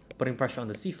c8, putting pressure on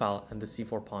the c file and the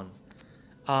c4 pawn.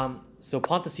 So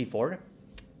pawn to c4.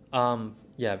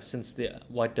 Yeah, since the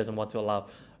white doesn't want to allow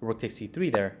rook takes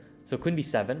c3 there. So queen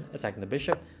b7, attacking the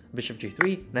bishop. Bishop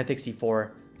g3, knight takes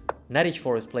c4, knight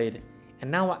h4 is played,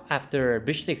 and now after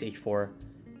bishop takes h4,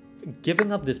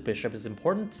 giving up this bishop is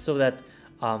important so that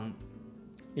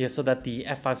so that the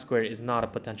f5 square is not a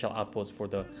potential outpost for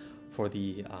the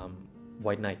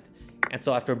white knight. And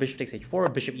so after bishop takes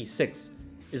h4, bishop e6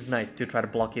 is nice to try to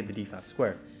blockade the d5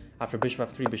 square. After bishop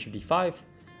f3, bishop d5,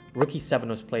 rook e7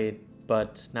 was played,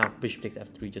 but now bishop takes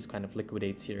f3 just kind of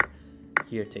liquidates here.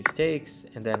 Here takes,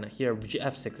 and then here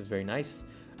f6 is very nice.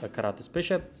 Cut out this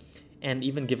bishop, and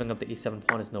even giving up the a7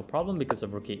 pawn is no problem because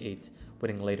of rook a8,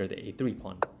 winning later the a3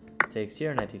 pawn. Takes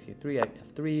here, knight takes a3,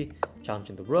 f3,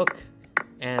 challenging the rook,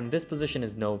 and this position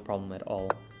is no problem at all.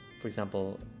 For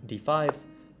example, d5,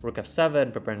 rook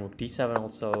f7, preparing rook d7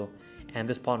 also, and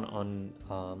this pawn on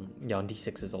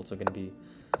d6 is also going to be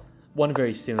won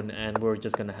very soon, and we're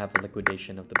just going to have a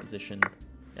liquidation of the position,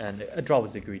 and a draw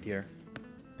was agreed here.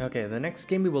 Okay, the next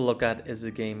game we will look at is the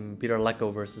game Peter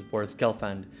Lecko versus Boris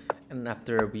Gelfand. And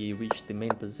after we reach the main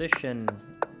position,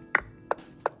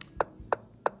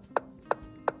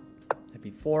 knight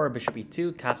b4, bishop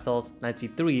e2, castles, knight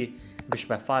c3, bishop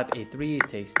f5, a3,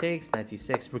 takes, knight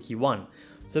c6, rook e1.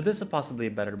 So this is possibly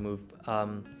a better move.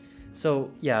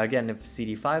 So yeah, again, if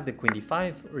cd5, then queen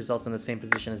d5 results in the same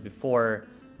position as before.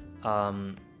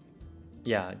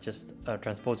 Yeah, just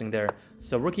transposing there.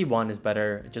 So rook e1 is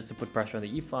better, just to put pressure on the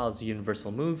e file. It's a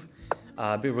universal move.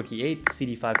 Rook e8,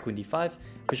 cd5, queen d5,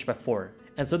 bishop f4.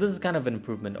 And so this is kind of an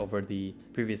improvement over the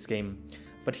previous game.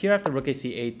 But here after rook a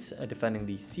c8, defending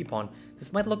the c-pawn,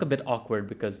 this might look a bit awkward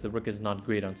because the rook is not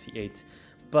great on c8.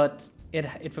 But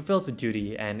it fulfills the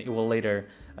duty, and it will later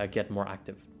get more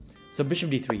active. So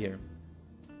bishop d3 here.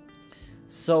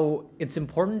 So it's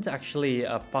important actually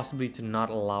possibly to not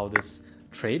allow this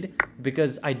trade,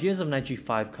 because ideas of knight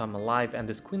g5 come alive, and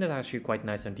this queen is actually quite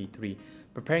nice on d3,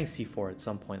 preparing c4 at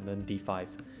some point, then d5.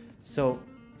 So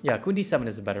yeah, queen d7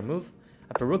 is a better move.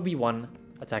 After rook b1,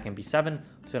 attacking b7,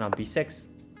 so now b6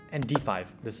 and d5.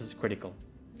 This is critical.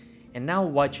 And now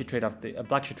white should trade off the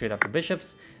black should trade off the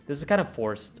bishops. This is kind of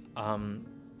forced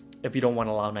if you don't want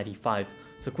to allow knight e5.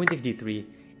 So queen takes d3,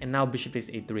 and now bishop takes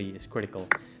a3 is critical,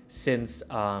 since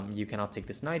you cannot take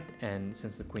this knight, and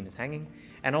since the queen is hanging.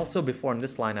 And also before in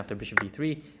this line, after bishop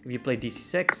d3, if you play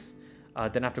dc6,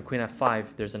 then after queen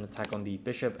f5, there's an attack on the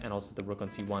bishop and also the rook on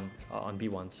c1, on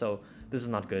b1. So this is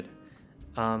not good.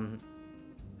 And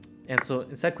so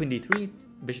instead queen d3,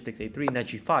 bishop takes a3, knight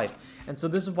g5. And so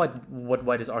this is what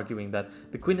white is arguing, that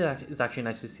the queen is actually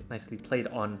nicely played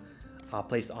on,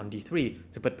 placed on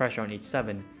d3 to put pressure on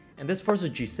h7. And this forces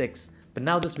g6, but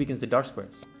now this weakens the dark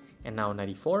squares. And now knight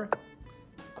e4,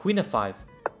 queen f5.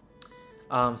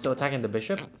 So attacking the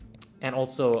bishop, and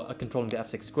also controlling the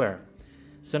f6 square.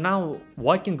 So now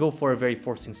white can go for a very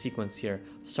forcing sequence here,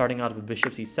 starting out with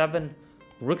bishop c7,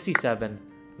 rook c7,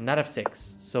 knight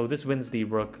f6. So this wins the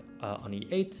rook on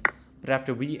e8, but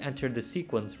after we enter the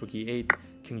sequence, rook e8,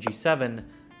 king g7,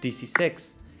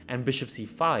 dc6, and bishop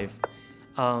c5,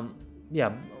 yeah,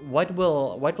 white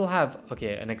will have,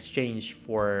 okay, an exchange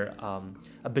for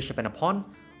a bishop and a pawn,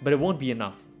 but it won't be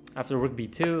enough. After rook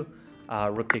b2,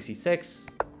 rook takes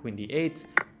e6, queen d8,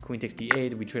 queen takes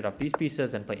d8, we trade off these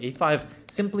pieces and play a5.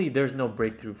 Simply, there's no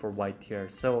breakthrough for white here,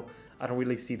 so I don't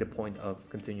really see the point of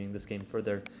continuing this game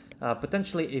further.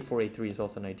 Potentially a4, a3 is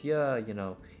also an idea, you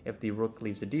know, if the rook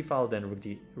leaves the d file, then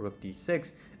rook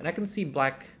d6, and I can see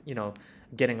black, you know,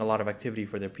 getting a lot of activity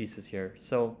for their pieces here.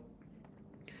 So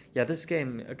yeah, this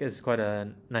game is quite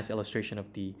a nice illustration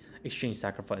of the exchange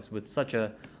sacrifice with such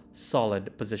a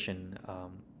solid position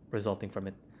resulting from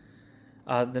it.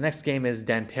 The next game is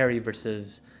Dan Perry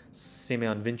versus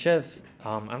Semyon Vinchev.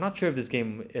 I'm not sure if this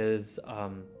game is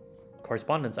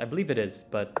correspondence. I believe it is,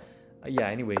 but yeah,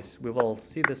 anyways, we will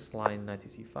see this line, knight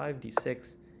takes c5,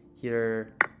 d6,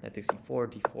 here, knight takes c4,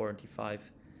 d4, d5,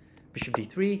 bishop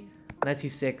d3, knight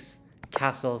c6,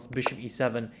 castles, bishop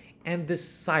e7, and this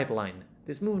side line,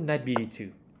 this move, knight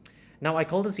bd2. Now, I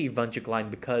call this the Ivanchuk line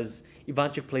because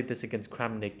Ivanchuk played this against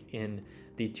Kramnik in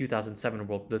the 2007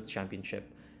 World Blitz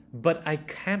Championship. But I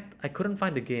couldn't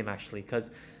find the game actually, because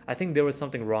I think there was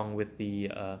something wrong with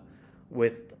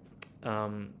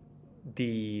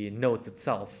the notes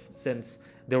itself, since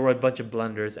there were a bunch of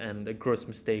blunders and gross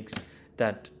mistakes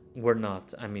that were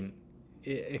not, I mean,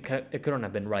 it couldn't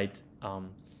have been right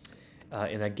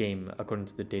in that game according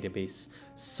to the database.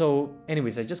 So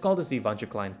anyways, I just call this the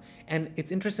Ivanchuk line, and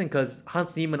it's interesting because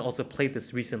Hans Niemann also played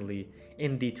this recently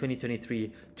in the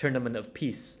 2023 Tournament of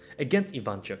Peace against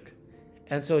Ivanchuk.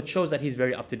 And so it shows that he's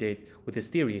very up-to-date with his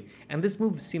theory. And this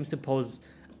move seems to pose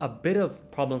a bit of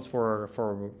problems for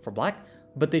black,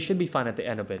 but they should be fine at the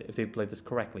end of it if they play this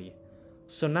correctly.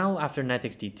 So now after knight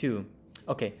takes d2,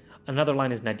 okay, another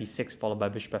line is knight d6 followed by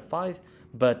bishop f5,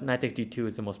 but knight takes d2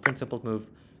 is the most principled move.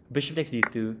 Bishop takes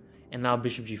d2, and now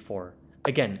bishop g4.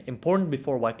 Again, important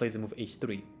before white plays the move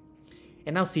h3.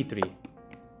 And now c3.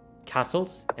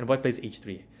 Castles, and white plays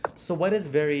h3. So white is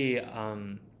very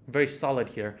solid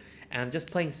here, and just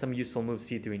playing some useful moves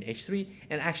c3 and h3,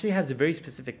 and actually has a very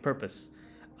specific purpose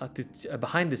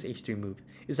behind this h3 move,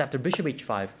 is after bishop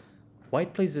h5,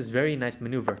 white plays this very nice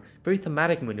maneuver, very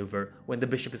thematic maneuver when the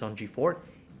bishop is on g4,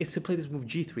 is to play this move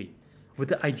g3, with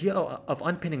the idea of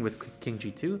unpinning with king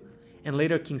g2, and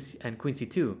later king and queen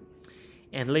c2.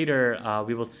 And later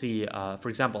we will see, for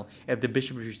example, if the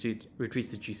bishop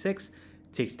retreats to g6,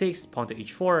 takes, pawn to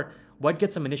h4, white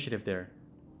gets some initiative there.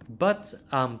 But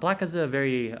black has a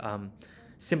very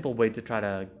simple way to try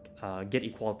to get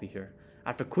equality here.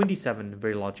 After queen d7,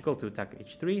 very logical to attack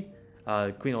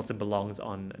h3. Queen also belongs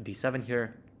on d7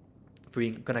 here,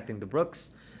 connecting the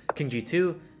rooks. King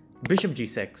g2, bishop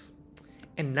g6.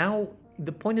 And now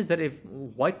the point is that if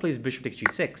white plays bishop takes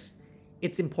g6,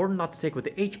 it's important not to take with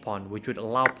the h-pawn, which would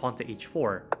allow pawn to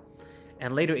h4.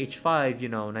 And later h5, you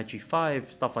know, knight g5,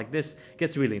 stuff like this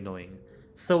gets really annoying.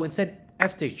 So instead,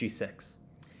 f takes g6.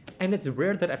 And it's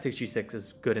rare that f takes g6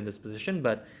 is good in this position,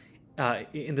 but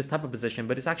in this type of position,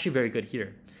 but it's actually very good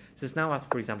here. Since now after,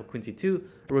 for example, queen c2,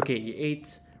 rook a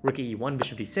e8, rook a e1,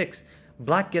 bishop d6,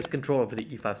 black gets control over the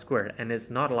e5 square and is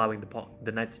not allowing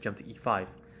the knight to jump to e5.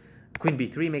 Queen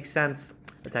b3 makes sense,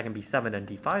 attacking b7 and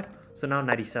d5, so now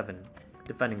knight e7,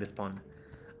 defending this pawn.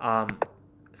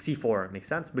 c4 makes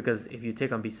sense, because if you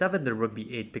take on b7, the rook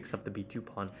b8 picks up the b2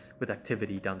 pawn with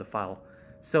activity down the file.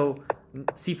 So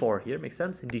c4 here makes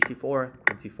sense, dc4,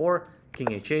 queen c4, king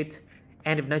h8,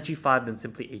 and if knight g5, then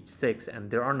simply h6, and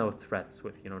there are no threats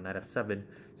with, knight f7,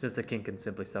 since the king can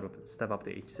simply step up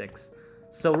to h6.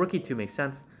 So rook e2 makes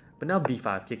sense, but now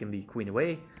b5, kicking the queen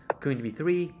away, queen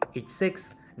b3,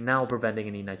 h6, now preventing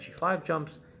any knight g5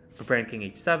 jumps, preparing king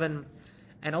h7,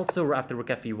 and also after rook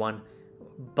fe1,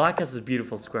 black has this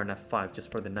beautiful square on f5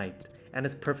 just for the knight, and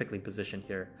it's perfectly positioned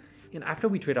here. And after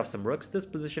we trade off some rooks, this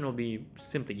position will be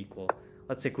simply equal.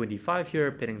 Let's say queen d5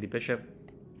 here, pinning the bishop,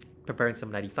 preparing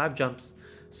some knight e5 jumps.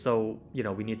 So,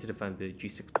 we need to defend the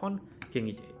g6 pawn, king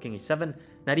e7,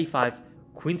 knight e5,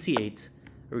 queen c8,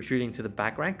 retreating to the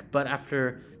back rank. But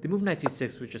after the move knight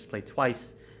c6, which just played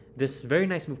twice, this very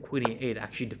nice move queen e8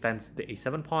 actually defends the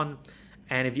a7 pawn.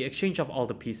 And if you exchange off all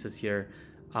the pieces here,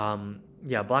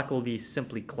 black will be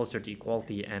simply closer to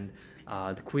equality, and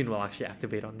the queen will actually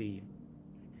activate on the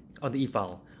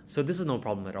e-file. So this is no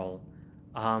problem at all.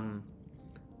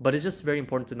 But it's just very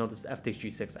important to notice the f takes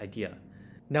g6 idea.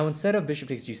 Now instead of bishop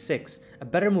takes g6, a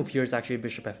better move here is actually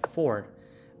bishop f4.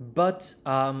 But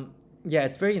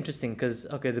it's very interesting because,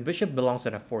 okay, the bishop belongs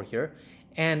on f4 here.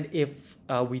 And if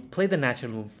we play the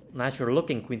natural move, natural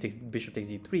looking bishop takes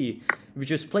e3, which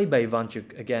was played by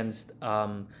Ivanchuk against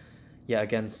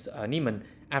Niemann,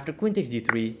 after queen takes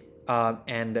d3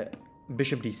 and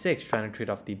bishop d6 trying to trade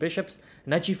off the bishops,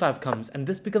 knight g5 comes, and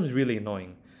this becomes really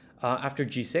annoying. After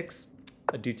g6,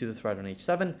 due to the threat on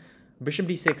h7, bishop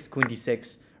d6, queen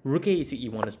d6, rook a to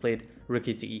e1 is played, rook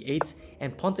a to e8,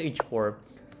 and pawn to h4.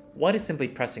 White is simply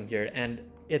pressing here, and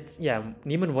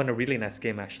Niemann won a really nice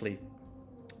game actually,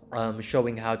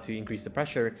 showing how to increase the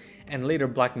pressure, and later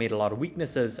black made a lot of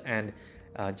weaknesses and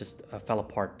just fell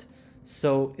apart.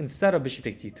 So instead of bishop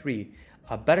takes e3,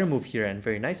 a better move here and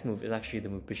very nice move is actually the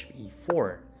move bishop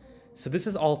e4. So this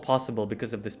is all possible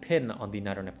because of this pin on the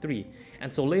knight on f3.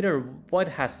 And so later, white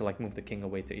has to move the king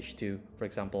away to h2, for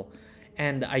example.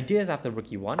 And the idea is after rook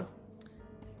e1,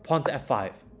 pawn to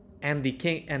f5, and the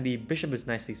king and the bishop is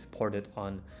nicely supported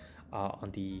on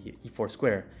the e4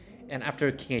 square. And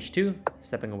after king h2,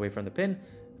 stepping away from the pin,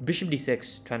 bishop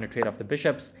d6, trying to trade off the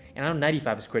bishops, and now knight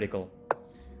e5 is critical.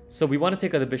 So we want to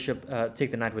take out the bishop,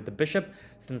 take the knight with the bishop,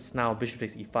 since now bishop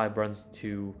takes e5 runs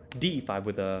to d5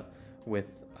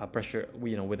 with pressure,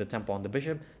 with a tempo on the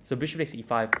bishop. So bishop takes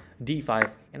e5, d5,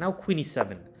 and now queen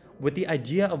e7, with the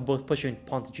idea of both pushing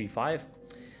pawn to g5,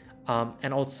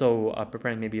 and also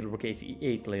preparing maybe rook a to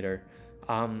e8 later.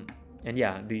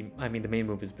 The main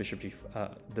move is bishop g.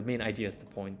 The main idea is the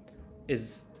pawn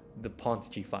to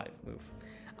g5 move.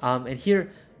 And here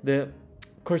the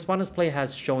correspondence play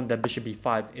has shown that bishop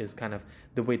b5 is kind of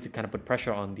the way to kind of put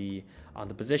pressure on the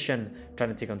position, trying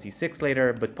to take on c6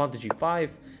 later. But pawn to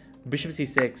g5, bishop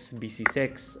c6,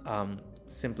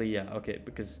 bc6,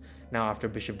 because now after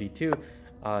bishop d2,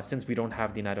 since we don't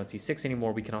have the knight on c6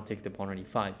 anymore, we cannot take the pawn on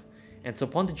e5. And so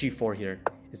pawn to g4 here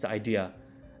is the idea.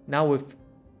 Now if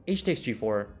h takes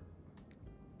g4,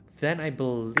 then I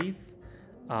believe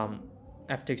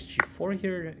f takes g4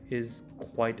 here is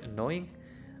quite annoying.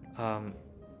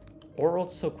 Or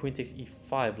also queen takes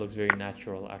e5 looks very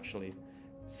natural actually.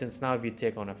 Since now if you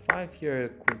take on f5 here,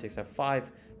 queen takes f5,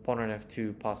 pawn on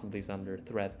f2 possibly is under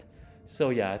threat.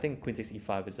 So yeah, I think queen takes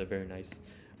e5 is a very nice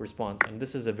response, and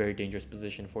this is a very dangerous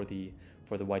position for the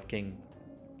white king.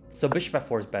 So bishop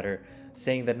f4 is better,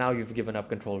 saying that now you've given up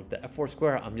control of the f4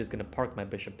 square. I'm just going to park my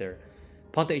bishop there.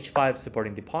 Pawn to h5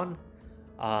 supporting the pawn.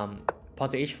 Pawn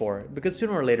to h4, because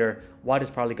sooner or later white is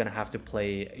probably going to have to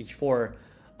play h4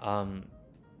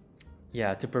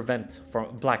 to prevent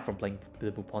black from playing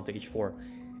the move pawn to h4.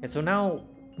 And so now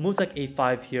moves like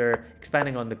a5 here,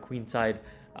 expanding on the queen side,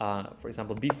 for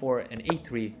example b4 and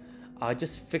a3,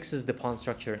 just fixes the pawn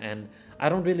structure, and I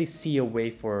don't really see a way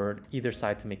for either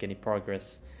side to make any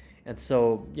progress. And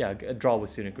so yeah, a draw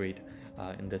was soon agreed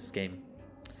in this game.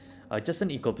 Just an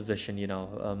equal position,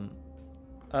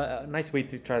 a nice way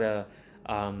to try to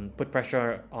put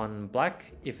pressure on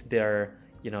black if they're,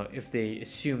 if they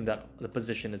assume that the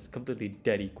position is completely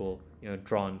dead equal,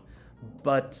 drawn.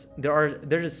 But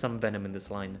there is some venom in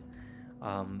this line.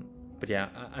 But yeah,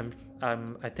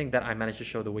 I think that I managed to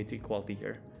show the way to equality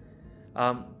here.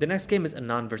 The next game is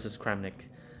Anand versus Kramnik.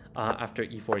 After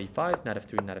e4, e5, knight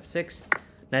f3, knight f6.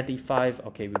 Knight d5.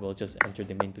 Okay, we will just enter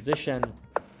the main position.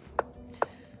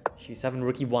 g7,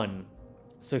 rook e1.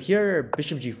 So here,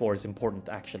 bishop g4 is important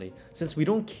actually, since we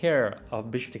don't care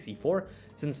of bishop takes e4,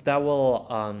 since that will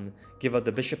give up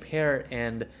the bishop pair,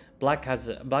 and black is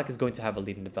going to have a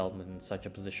lead in development in such a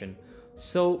position.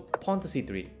 So pawn to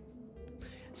c3.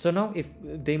 So now if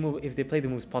they play the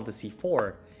moves pawn to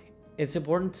c4, it's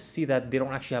important to see that they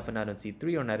don't actually have a knight on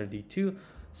c3 or knight on d2.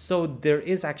 So there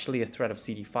is actually a threat of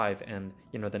cd5 and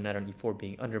the knight on e4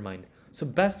 being undermined. So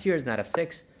best here is knight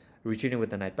f6, retreating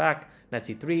with the knight back, knight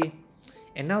c3.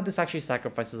 And now this actually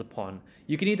sacrifices a pawn.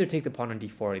 You can either take the pawn on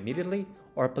d4 immediately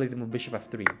or play the move bishop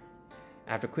f3.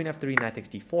 After queen f3, knight takes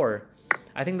d4.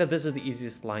 I think that this is the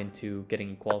easiest line to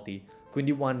getting equality. Queen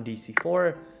d1,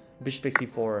 dc4, bishop takes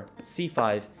c4,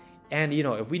 c5. And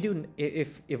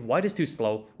if white is too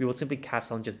slow, we will simply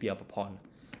castle and just be up a pawn.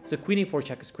 So queen a4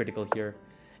 check is critical here.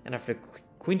 And after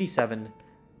queen d7,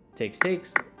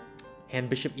 takes, and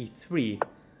bishop e3.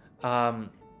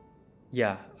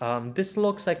 This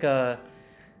looks like a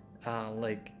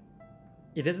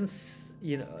it doesn't,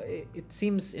 it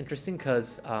seems interesting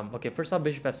because okay, first off,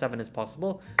 bishop f7 is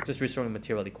possible, just restoring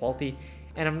material equality,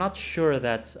 and I'm not sure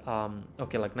that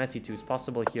okay, like knight c2 is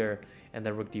possible here, and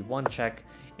then rook d1 check,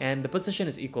 and the position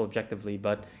is equal objectively,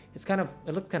 but it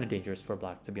looks kind of dangerous for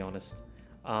black, to be honest.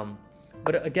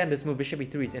 But again, this move bishop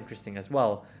e3 is interesting as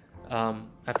well.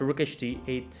 After rook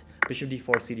hd8, bishop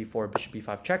d4, cd4, bishop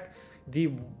b5 check,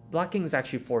 the black king is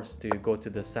actually forced to go to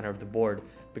the center of the board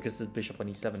because the bishop on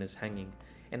e7 is hanging.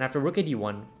 And after rook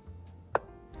d1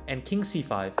 and king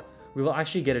c5, we will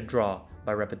actually get a draw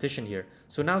by repetition here.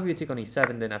 So now if we take on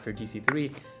e7, then after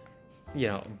gc3,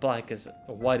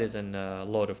 white is in a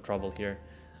load of trouble here.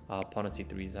 Pawn on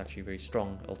c3 is actually very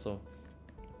strong also.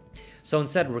 So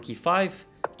instead, rook e5,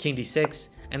 king d6,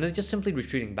 and then just simply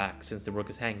retreating back since the rook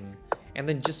is hanging, and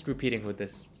then just repeating with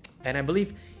this. And I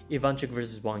believe Ivanchuk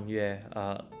versus Wang Yue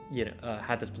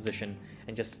had this position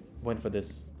and just went for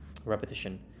this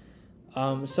repetition.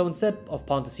 So instead of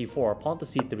pawn to c4, pawn to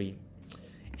c3,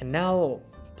 and now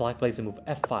black plays the move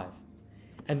f5,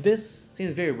 and this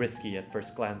seems very risky at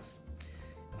first glance,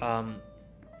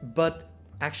 but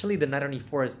actually the knight on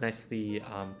e4 is nicely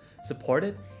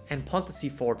supported, and pawn to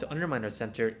c4 to undermine our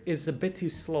center is a bit too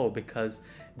slow because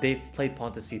they've played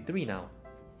pawn to c3 now.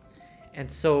 And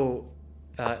so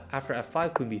after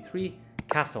f5, queen b3,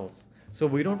 castles. So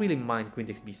we don't really mind queen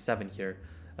takes b7 here,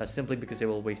 simply because it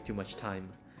will waste too much time.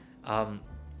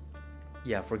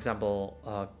 For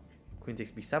example, queen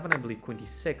takes b7, I believe queen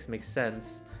d6 makes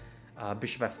sense.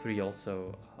 Bishop f3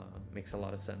 also makes a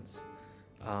lot of sense.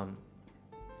 I'm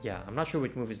not sure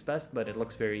which move is best, but it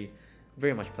looks very,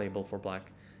 very much playable for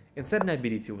black. Instead, knight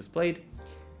bd2 was played,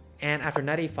 and after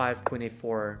knight a5, queen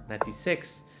a4, knight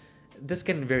c6, this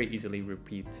can very easily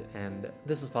repeat, and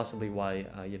this is possibly why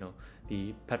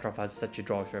the Petrov has such a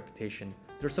drawish reputation.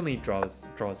 There's so many draws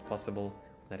possible.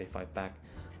 Knight a5 back,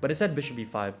 but instead bishop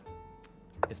b5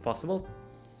 is possible.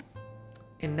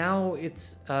 And now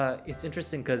it's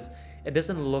interesting because it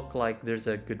doesn't look like there's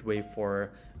a good way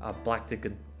for black to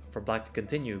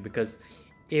continue, because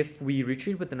if we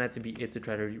retreat with the knight to b8 to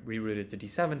try to reroute it to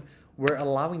d7, we're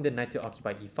allowing the knight to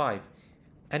occupy e5.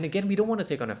 And again, we don't want to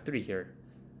take on f3 here,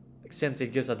 since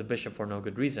it gives out the bishop for no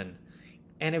good reason.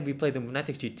 And if we play the move knight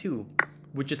takes g2,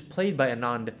 which is played by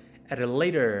Anand at a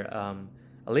later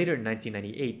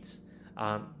 1998,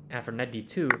 after knight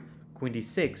d2, queen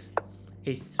d6,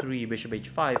 h3, bishop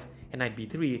h5, and knight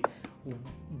b3,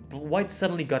 white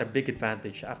suddenly got a big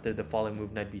advantage after the following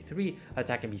move knight b3,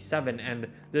 attacking b7, and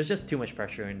there's just too much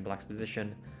pressure in black's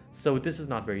position. So this is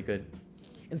not very good.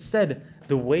 Instead,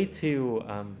 the way to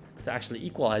actually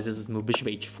equalize is this move bishop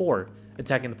h4,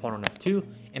 attacking the pawn on f2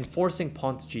 and forcing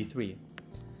pawn to g3.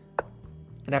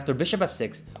 And after bishop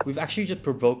f6, we've actually just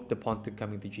provoked the pawn to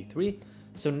coming to g3.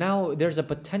 So now there's a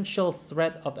potential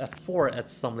threat of f4 at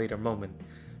some later moment.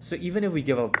 So even if we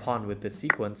give up a pawn with this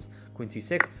sequence, queen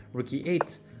c6, rook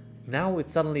e8, now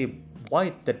it's suddenly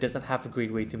white that doesn't have a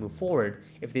great way to move forward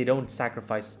if they don't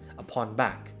sacrifice a pawn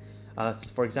back.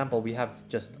 For example, we have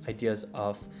just ideas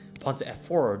of pawn to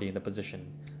f4 already in the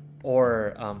position,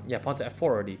 or pawn to f4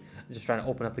 already, just trying to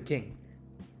open up the king.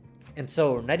 And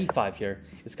so knight e5 here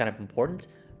is kind of important,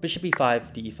 bishop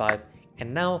e5, d e5,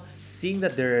 and now seeing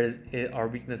that there are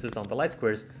weaknesses on the light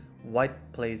squares,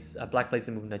 black plays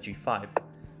the move knight g5,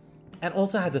 and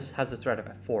also has the threat of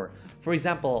f4. For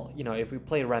example, if we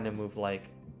play a random move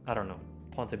like, I don't know,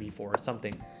 pawn to b4 or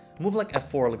something, a move like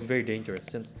f4 looks very dangerous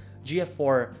since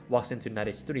gf4 walks into knight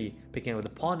h3, picking up the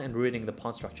pawn and ruining the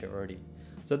pawn structure already.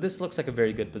 So this looks like a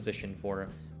very good position for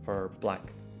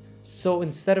black. So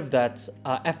instead of that,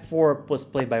 f4 was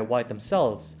played by white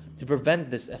themselves to prevent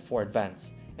this f4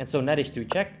 advance. And so knight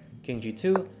h3 check, king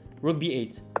g2, rook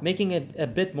b8, making it a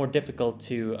bit more difficult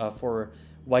to for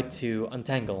white to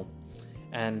untangle.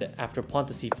 And after pawn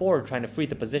to c4, trying to free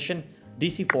the position,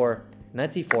 dc4,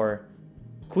 knight c4,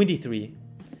 queen d3.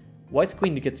 White's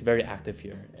queen gets very active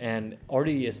here and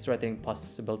already is threatening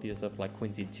possibilities of like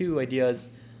queen c2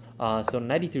 ideas. So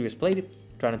knight e3 was played,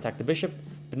 trying to attack the bishop,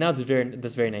 but now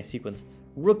this very nice sequence.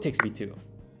 Rook takes b2.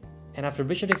 And after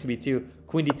bishop takes b2,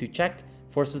 queen d2 check,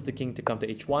 forces the king to come to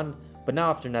h1, but now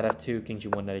after knight f2, king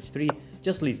g1, knight h3,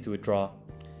 just leads to a draw.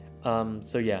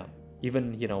 So yeah,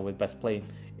 even, you know, with best play,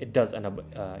 it does end up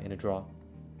in a draw.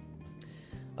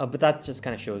 But that just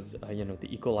kind of shows, you know,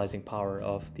 the equalizing power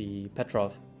of the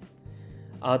Petrov.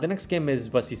 The next game is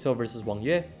Wasiso versus Wang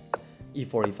Yue.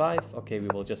 e4, e5. Okay, we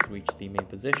will just reach the main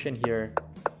position here.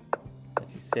 Knight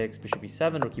c6, bishop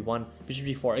e7, rook e1, bishop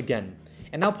g4 again.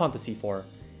 And now pawn to c4.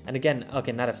 And again,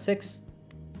 okay, knight f6.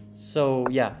 So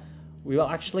yeah, we will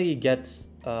actually get,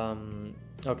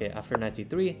 okay, after knight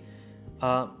c3.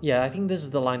 Yeah, I think this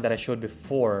is the line that I showed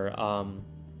before.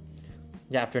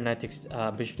 Yeah, after knight takes,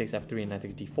 bishop takes f3 and knight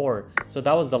takes d4. So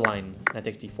that was the line, knight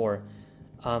takes d4.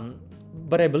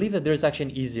 But I believe that there's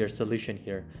actually an easier solution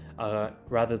here,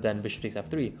 rather than bishop takes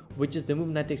f3, which is the move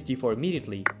knight takes g4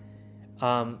 immediately.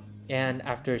 And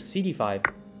after cd5,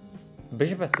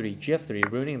 bishop f3,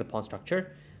 gf3, ruining the pawn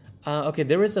structure. Okay,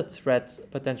 there is a threat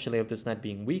potentially of this knight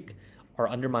being weak or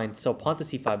undermined, so pawn to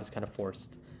c5 is kind of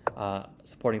forced,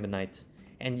 supporting the knight.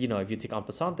 And you know, if you take en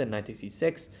passant, then knight takes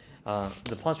e6,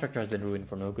 the pawn structure has been ruined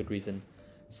for no good reason.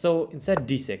 So instead,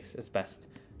 d6 is best.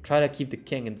 Try to keep the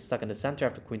king stuck in the center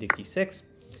after queen takes d6.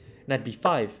 Knight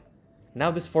b5.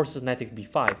 Now this forces knight takes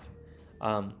b5.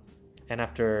 And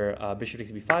after bishop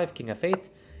takes b5, king f8.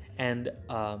 And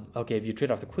okay, if you trade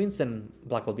off the queens, then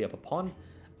black will be up a pawn.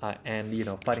 And, you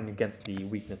know, fighting against the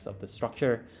weakness of the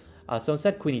structure. So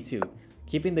instead, queen e2,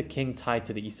 keeping the king tied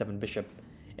to the e7 bishop.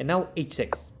 And now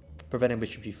h6, preventing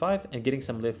bishop g5 and getting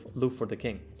some loof for the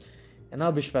king. And now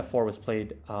bishop f4 was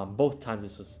played. Both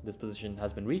times this position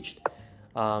has been reached.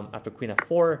 After queen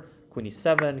f4, queen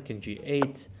e7, king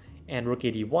g8, and rook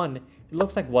ad1, it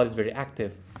looks like white is very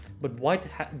active. But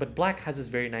black has this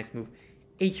very nice move,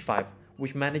 h5,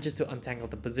 which manages to untangle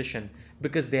the position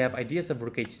because they have ideas of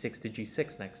rook h6 to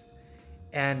g6 next.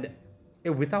 And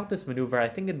without this maneuver, I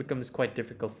think it becomes quite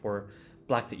difficult for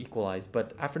black to equalize.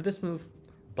 But after this move,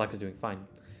 black is doing fine.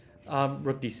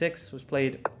 Rook d6 was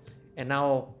played, and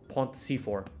now pawn to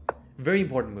c4. Very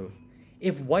important move.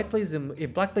 If black plays the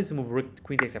move rook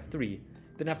queen takes f3,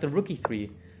 then after rook e3,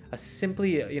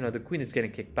 simply, you know, the queen is getting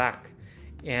kicked back,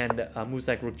 and moves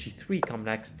like rook g3 come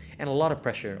next, and a lot of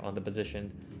pressure on the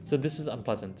position. So this is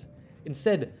unpleasant.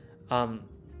 Instead, and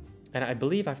I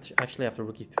believe actually after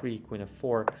rook e3, queen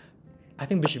f4, I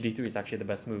think bishop d3 is actually the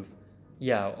best move.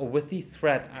 Yeah, with the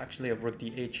threat actually of rook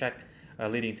d8 check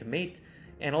leading to mate,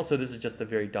 and also this is just a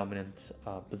very dominant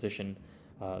position.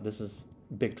 This is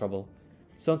big trouble.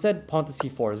 So instead, pawn to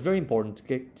c4 is very important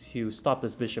to stop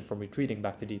this bishop from retreating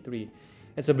back to d3.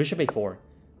 And so bishop a4,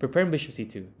 preparing bishop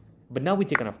c2. But now we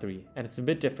take on f3, and it's a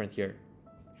bit different here.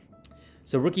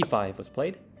 So rook e5 was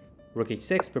played, rook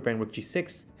h6, preparing rook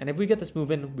g6, and if we get this move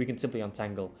in, we can simply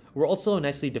untangle. We're also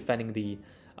nicely defending the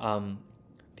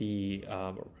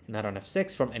knight on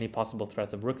f6 from any possible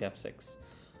threats of rook f6.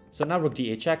 So now rook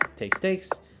d8 check, takes,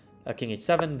 king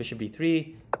h7, bishop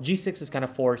d3, g6 is kind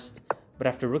of forced, but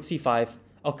after rook c5,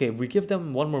 okay, we give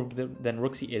them one more move, then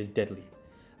rook c8 is deadly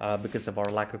because of our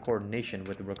lack of coordination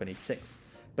with the rook on h6.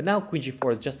 But now queen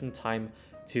g4 is just in time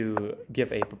to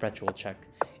give a perpetual check.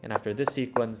 And after this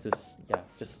sequence,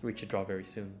 just reach a draw very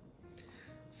soon.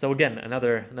 So again,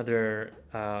 another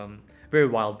very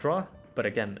wild draw, but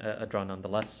again, a draw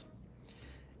nonetheless.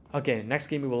 Okay, next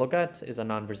game we will look at is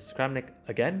Anand versus Kramnik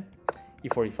again.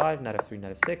 e4, e5, knight f3,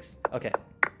 knight f6. Okay,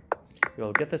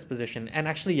 we'll get this position. And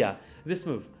actually, yeah, this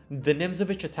move, the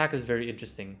Nimzowitsch attack is very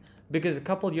interesting because a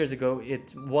couple years ago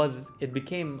it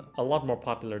became a lot more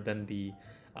popular than the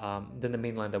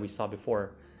mainline that we saw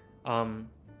before. And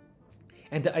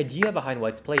the idea behind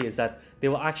white's play is that they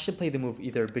will actually play the move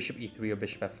either bishop e3 or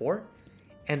bishop f4,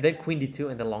 and then queen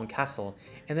d2 and the long castle,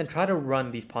 and then try to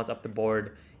run these pawns up the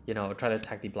board, you know, try to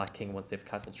attack the black king once they've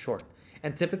castled short.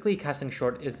 And typically castling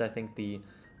short is, I think, the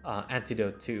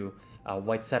antidote to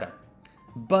white setup.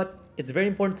 But it's very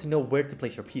important to know where to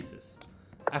place your pieces.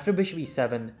 After bishop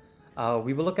e7,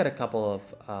 we will look at a couple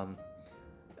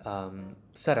of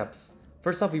setups.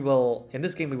 First off, in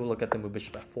this game, we will look at the move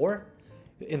bishop f4.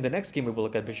 In the next game, we will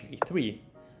look at bishop e3.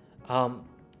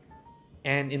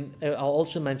 And I'll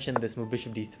also mention this move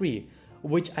bishop d3,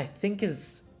 which I think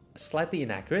is slightly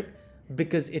inaccurate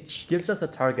because it gives us a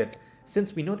target.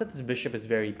 Since we know that this bishop is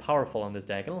very powerful on this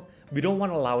diagonal, we don't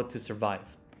want to allow it to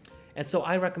survive. And so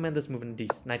I recommend this move in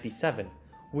knight d7,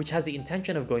 which has the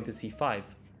intention of going to c5.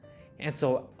 And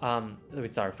so,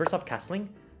 first off castling,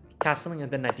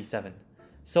 and then knight d7.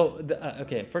 So,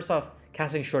 okay, first off,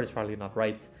 castling short is probably not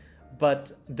right,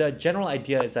 but the general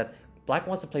idea is that black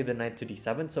wants to play the knight to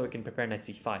d7 so it can prepare knight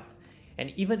c5.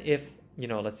 And even if,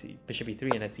 let's see, bishop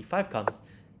e3 and knight c5 comes,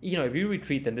 if you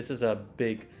retreat, then this is a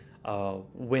big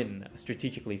win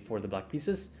strategically for the black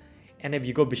pieces. And if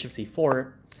you go bishop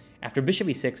c4, after bishop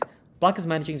e6, black is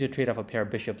managing to trade off a pair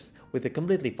of bishops with a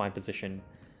completely fine position.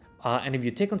 And if you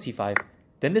take on c5,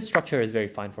 then this structure is very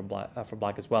fine for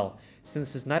black as well,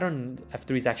 since this knight on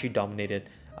f3 is actually dominated,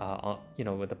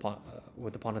 with the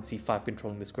pawn on c5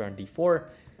 controlling the square on d4.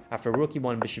 After rook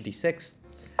e1, bishop d6,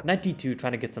 knight d2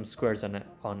 trying to get some squares on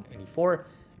e4,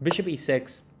 bishop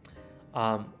e6,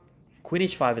 queen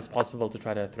h5 is possible to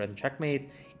try to threaten checkmate,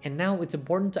 and now it's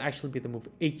important to actually be the move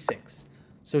h6.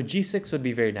 So g6 would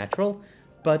be very natural,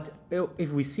 but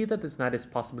if we see that this knight is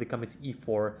possibly coming to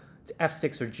e4, to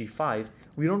f6 or g5,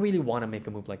 we don't really want to make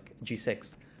a move like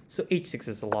g6. So h6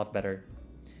 is a lot better.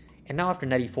 And now after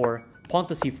knight e4, pawn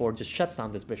to c4 just shuts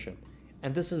down this bishop.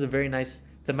 And this is a very nice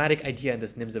thematic idea in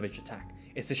this Nimzowitsch attack,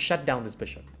 is to shut down this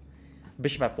bishop.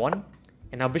 Bishop f1,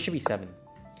 and now bishop e7.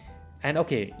 And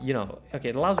okay,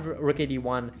 it allows rook a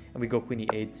d1, and we go queen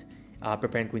e8,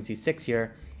 preparing queen c6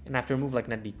 here. And after a move like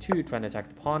knight d2, trying to attack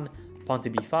the pawn to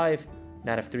b5,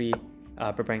 knight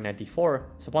f3, preparing knight d4,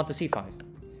 so pawn to c5.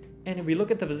 And if we look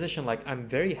at the position, I'm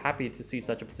very happy to see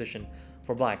such a position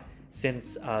for black,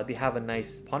 since they have a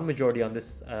nice pawn majority on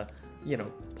this,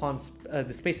 the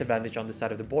space advantage on this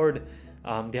side of the board.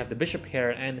 They have the bishop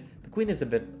pair, and the queen is a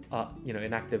bit,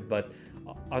 inactive, but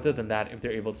other than that, if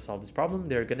they're able to solve this problem,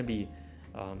 they're going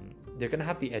to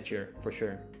have the edge here for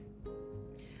sure.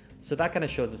 So that kind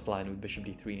of shows this line with bishop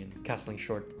d3 and castling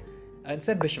short.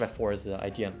 Instead, bishop f4 is the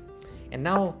idea. And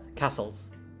now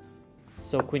castles.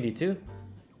 So queen d2,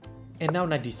 and now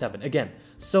knight d7 again.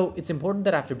 So it's important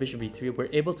that after bishop b3, we're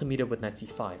able to meet up with knight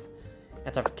c5.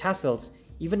 And after castles,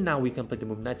 even now we can play the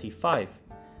move knight c5.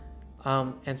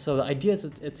 And so the idea is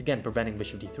it's again preventing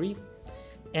bishop d3.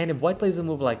 And if white plays a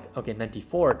move like, okay, knight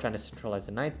d4, trying to centralize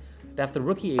the knight, after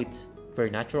rook e8, very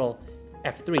natural,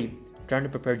 f3, trying to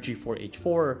prepare g4,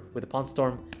 h4 with a pawn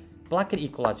storm, black can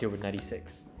equalize here with knight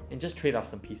e6 and just trade off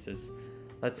some pieces.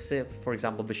 Let's say, for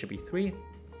example, bishop e3.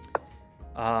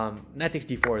 Knight takes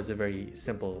d4 is a very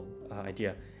simple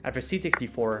idea. After c takes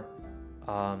d4,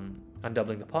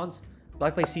 undoubling the pawns,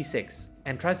 black plays c6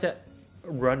 and tries to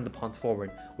run the pawns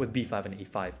forward with b5 and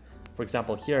a5. For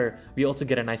example, here we also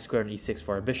get a nice square on e6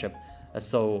 for our bishop.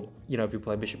 So if you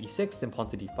play bishop e6, then pawn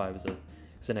to d5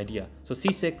 is an idea. So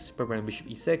c6, preparing bishop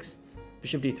e6,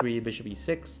 bishop d3, bishop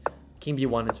e6, king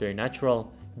b1 is very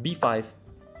natural, b5,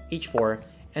 h4,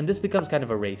 and this becomes kind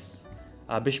of a race.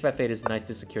 Bishop f8 is nice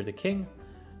to secure the king,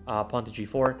 pawn to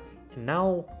g4. And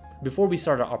now, before we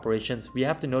start our operations, we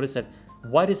have to notice that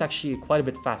white is actually quite a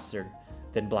bit faster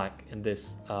than black in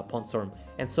this pawn storm.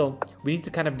 And so we need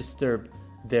to kind of disturb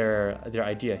their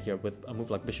idea here with a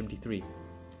move like bishop d3.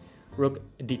 Rook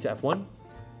d to f1.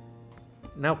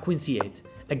 Now queen c8.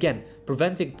 Again,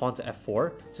 preventing pawn to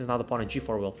f4, since now the pawn on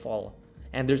g4 will fall.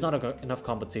 And there's not enough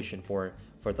compensation for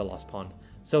the lost pawn.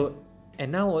 So,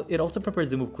 and now it also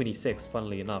prepares the move queen e6,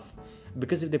 funnily enough.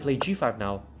 Because if they play g5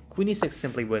 now, queen e6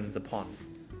 simply wins the pawn.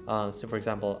 So for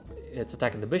example, it's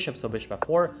attacking the bishop, so bishop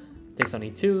f4, takes on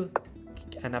e2,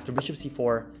 and after bishop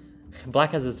c4,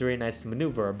 black has this very nice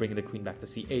maneuver of bringing the queen back to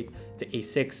c8, to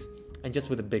a6, and just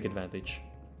with a big advantage.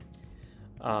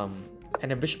 And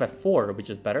then bishop f4, which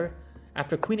is better,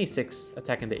 after queen a6,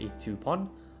 attacking the a2 pawn.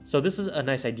 So this is a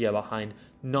nice idea behind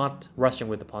not rushing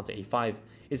with the pawn to a5,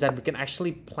 is that we can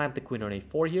actually plant the queen on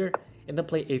a4 here, and then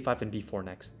play a5 and b4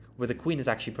 next, where the queen is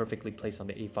actually perfectly placed on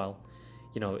the a file.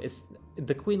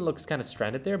 The queen looks kind of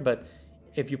stranded there, but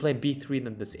if you play b3,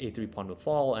 then this a3 pawn will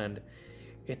fall, and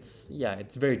it's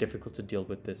very difficult to deal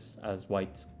with this as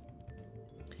white.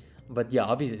 But yeah,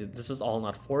 obviously this is all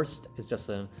not forced, it's just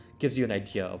gives you an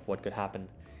idea of what could happen.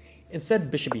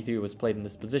 Instead, bishop e3 was played in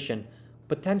this position,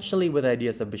 potentially with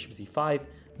ideas of bishop c5,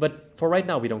 but for right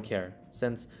now we don't care,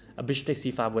 since a bishop takes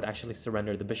c5 would actually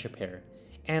surrender the bishop pair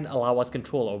and allow us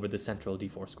control over the central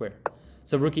d4 square.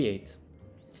 So rook e8.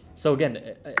 So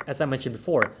again, as I mentioned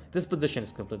before, this position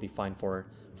is completely fine for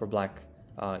black.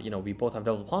 We both have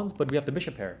double pawns, but we have the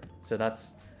bishop pair, so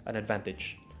that's an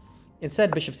advantage.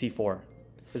 Instead, bishop c4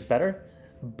 is better,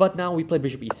 but now we play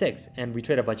bishop e6, and we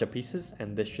trade a bunch of pieces,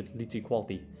 and this should lead to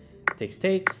equality.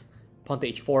 Takes, pawn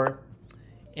to h4,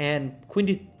 And queen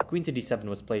to d7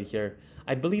 was played here.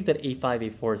 I believe that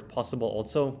a5, a4 is possible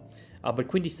also, but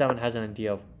queen d7 has an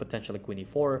idea of potentially queen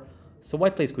e4, so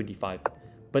white plays queen d5.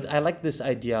 But I like this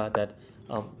idea that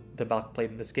the black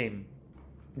played in this game,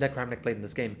 that Kramnik played in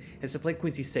this game, is to play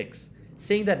queen c6,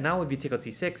 saying that now if you take out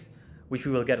c6, which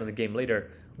we will get in the game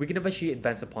later, we can eventually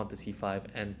advance the pawn to c5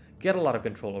 and get a lot of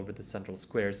control over the central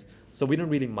squares, so we don't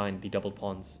really mind the double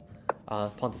pawns.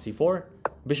 Pawn to c4,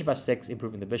 bishop f6,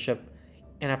 improving the bishop,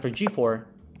 and after g4,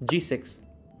 g6.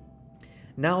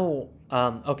 Now,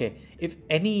 okay, if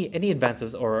any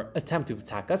advances or attempt to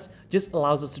attack us just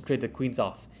allows us to trade the queens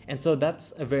off. And so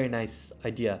that's a very nice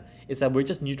idea, is that we're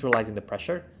just neutralizing the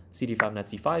pressure, cd5, knight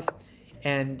c5.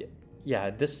 And yeah,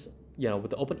 this, you know,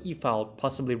 with the open e-file,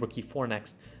 possibly rook e4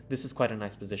 next, this is quite a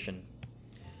nice position.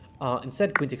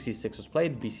 Instead, queen takes c6 was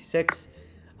played, bc6,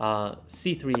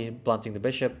 c3, blunting the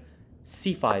bishop,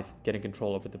 c5, getting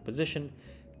control over the position,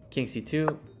 king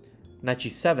c2, knight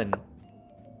g7.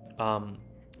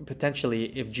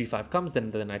 Potentially, if g5 comes,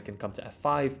 then the knight can come to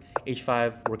f5,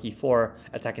 h5, rook e4,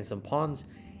 attacking some pawns.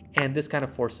 And this kind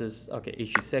of forces, okay,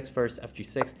 hg6 first,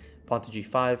 fg6, pawn to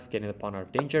g5, getting the pawn out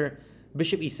of danger,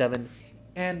 bishop e7.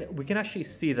 And we can actually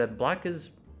see that black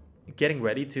is getting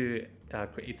ready to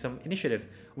create some initiative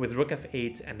with rook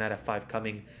f8 and knight f5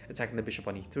 coming, attacking the bishop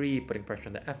on e3, putting pressure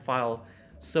on the f-file.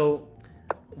 So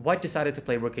white decided to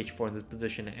play rook h4 in this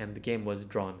position, and the game was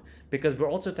drawn because we're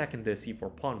also attacking the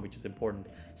c4 pawn, which is important.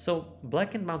 So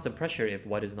black can mount some pressure if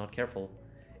white is not careful.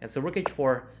 And so rook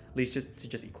h4 leads to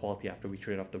just equality after we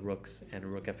trade off the rooks, and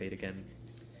rook f8 again.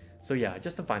 So yeah,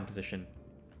 just a fine position.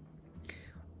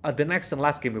 The next and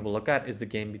last game we will look at is the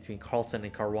game between Carlsen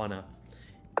and Caruana.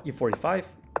 e45,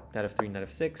 knight f3, knight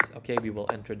f6. Okay, we will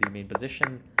enter the main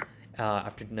position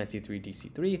after knight c3,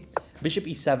 dc3, bishop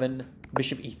e7,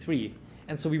 bishop e3.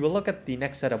 And so we will look at the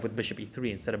next setup with bishop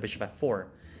e3 instead of bishop f4.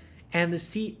 And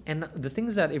the thing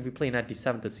is that if we play knight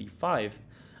d7 to c5,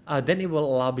 then it will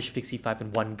allow bishop takes c5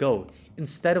 in one go,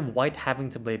 instead of white having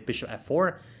to play bishop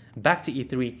f4, back to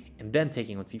e3, and then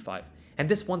taking on c5. And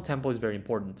this one tempo is very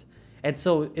important. And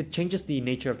so it changes the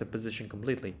nature of the position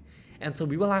completely. And so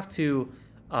we will have to,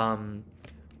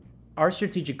 our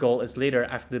strategic goal is later,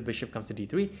 after the bishop comes to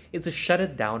d3, is to shut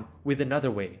it down with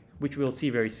another way, which we'll see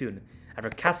very soon. After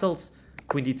castles,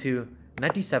 queen d2,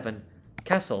 knight d7,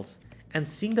 castles, and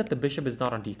seeing that the bishop is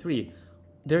not on d3,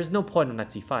 there's no point on knight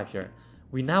c5 here.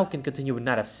 We now can continue with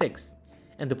knight f6,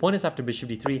 and the point is after bishop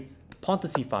d3, pawn to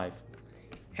c5.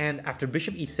 And after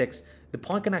bishop e6, the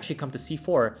pawn can actually come to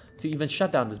c4 to even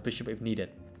shut down this bishop if needed.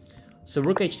 So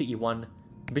rook h to e1,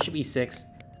 bishop e6,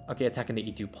 okay, attacking the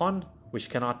e2 pawn, which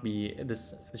cannot be,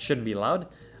 this shouldn't be allowed.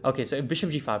 Okay, so if bishop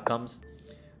g5 comes,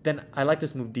 then I like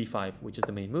this move d5, which is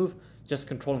the main move, just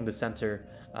controlling the center,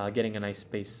 getting a nice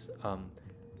space,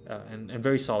 and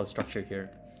very solid structure here.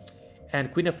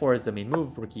 And queen f4 is the main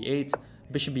move, rook e8,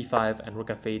 bishop b5, and rook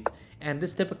f8. And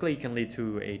this typically can lead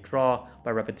to a draw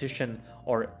by repetition,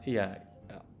 or yeah,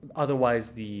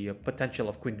 otherwise the potential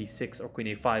of queen b6 or queen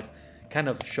a5 kind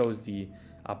of shows the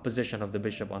position of the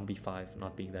bishop on b5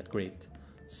 not being that great.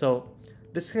 So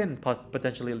this can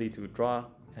potentially lead to a draw,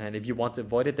 and if you want to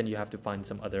avoid it, then you have to find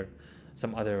some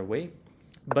other way.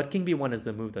 But king b1 is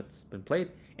the move that's been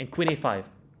played, and queen a5.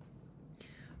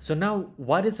 So now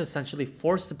white is essentially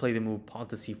forced to play the move pawn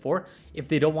to c4 if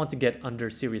they don't want to get under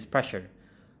serious pressure.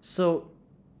 So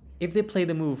if they play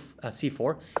the move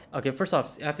c4, okay, first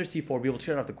off, after c4, we will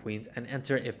trade off the queens and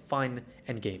enter a fine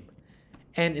endgame.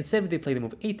 And instead, if they play the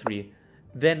move a3,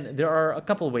 then there are a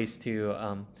couple ways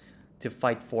to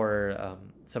fight for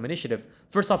some initiative.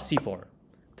 First off, c4.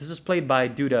 This was played by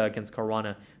Duda against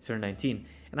Caruana 2019.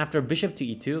 And after bishop to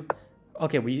e2,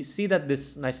 okay, we see that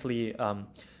this nicely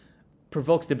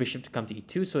provokes the bishop to come to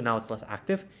e2, so now it's less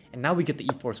active. And now we get the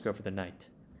e4 square for the knight.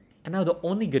 And now the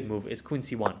only good move is queen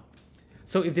c1.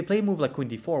 So if they play a move like queen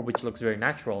d4, which looks very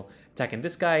natural, attacking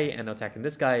this guy and attacking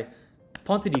this guy,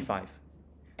 pawn to d5.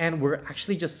 And we're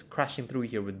actually just crashing through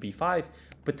here with b5,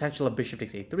 potential of bishop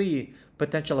takes a3,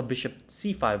 potential of bishop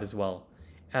c5 as well,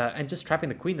 and just trapping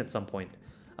the queen at some point.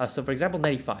 So for example,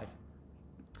 knight e5.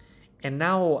 And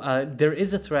now there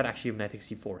is a threat actually of knight takes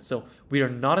c4. So we are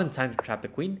not in time to trap the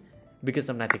queen because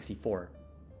of knight takes c4.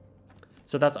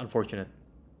 So that's unfortunate.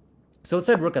 So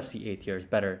instead, rook fc8 here is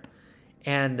better.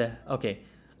 And okay,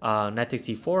 knight takes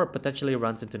c4 potentially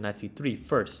runs into knight c3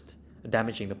 first,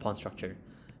 damaging the pawn structure.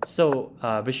 So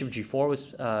bishop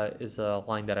g4 is a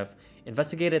line that I've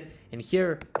investigated, and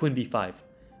here queen b5,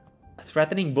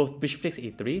 threatening both bishop takes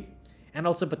a3 and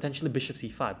also potentially bishop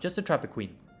c5 just to trap the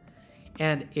queen.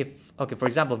 And if, okay, for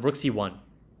example, if rook c1,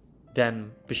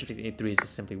 then bishop takes a3 is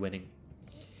just simply winning.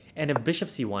 And if bishop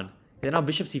c1, And now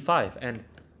bishop c5, and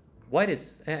white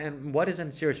is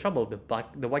in serious trouble.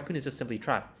 The white queen is just simply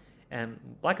trapped, and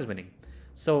black is winning.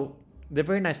 So the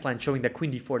very nice line showing that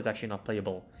queen d4 is actually not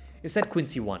playable. Instead, queen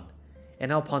c1, and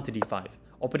now pawn to d5,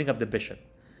 opening up the bishop.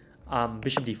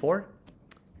 Bishop d4,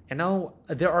 and now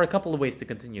there are a couple of ways to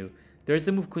continue. There is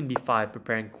the move queen b5,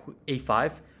 preparing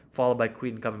a5, followed by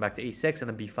queen coming back to a6, and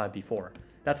then b5, b4.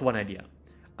 That's one idea.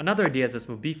 Another idea is this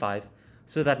move b5,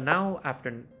 so that now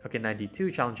after knight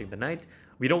d2, challenging the knight,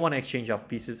 we don't want to exchange off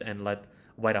pieces and let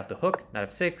white off the hook. Knight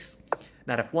f6,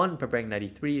 knight f1, preparing knight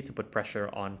e3 to put pressure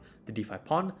on the d5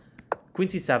 pawn. Queen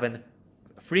c7,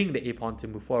 freeing the a pawn to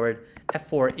move forward.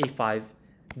 f4, a5,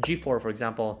 g4 for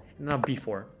example, and now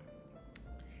b4.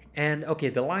 And okay,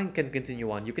 the line can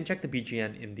continue on. You can check the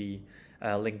BGN in the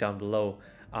link down below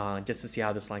just to see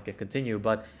how this line can continue,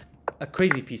 but a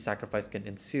crazy piece sacrifice can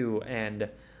ensue, and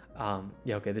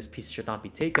yeah, okay, this piece should not be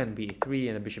taken, b3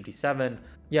 and then bishop d7.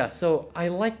 Yeah, so I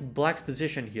like black's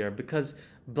position here because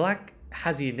black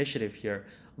has the initiative here.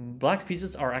 Black's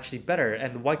pieces are actually better,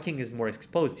 and white king is more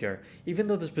exposed here. Even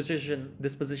though this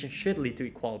position should lead to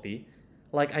equality,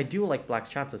 like I do like black's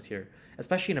chances here,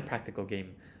 especially in a practical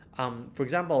game. For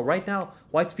example, right now,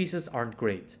 white's pieces aren't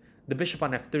great. The bishop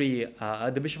on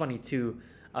f3, the bishop on e2,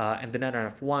 and the knight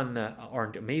on f1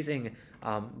 aren't amazing.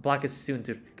 Black is soon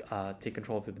to take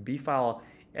control of the b file,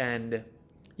 and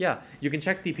yeah, you can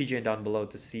check the PGN down below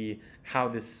to see how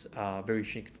this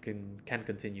variation can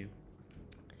continue.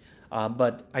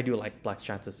 But I do like black's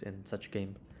chances in such a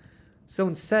game. So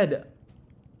instead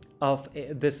of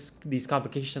these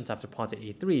complications after pawn to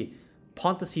a3,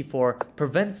 pawn to c4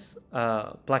 prevents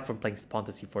black from playing pawn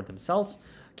to c4 themselves,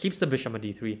 keeps the bishop on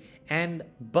d3, and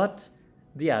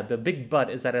the big but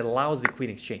is that it allows the queen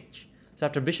exchange. So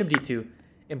after bishop d2,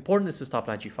 important is to stop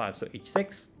knight g5. So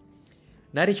h6,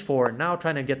 knight h4, now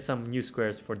trying to get some new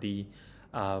squares for the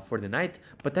knight.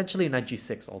 Potentially knight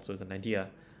g6 also is an idea,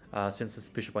 since this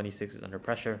bishop on e6 is under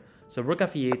pressure. So rook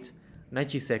f e8, knight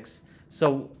g6.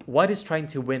 So white is trying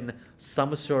to win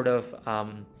some sort of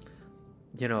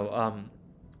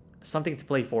something to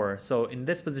play for. So in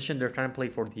this position, they're trying to play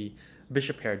for the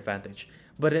bishop pair advantage.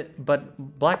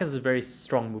 But black has a very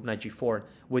strong move, knight g4,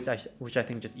 which I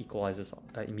think just equalizes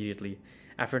immediately.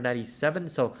 After knight e7,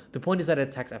 so the point is that it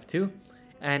attacks f2,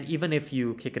 and even if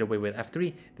you kick it away with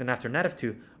f3, then after knight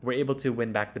f2, we're able to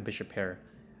win back the bishop pair.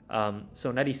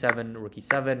 So knight e7, rook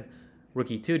e7, rook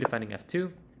e2, defending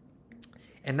f2.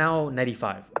 And now knight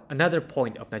e5. Another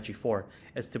point of knight g4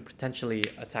 is to potentially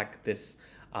attack this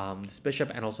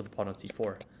bishop and also the pawn on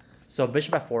c4. So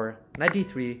bishop f4, knight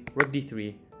d3,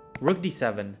 rook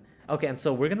d7. Okay, and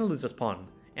so we're going to lose this pawn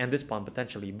and this pawn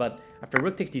potentially. But after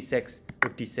rook takes d6,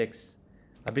 rook d6,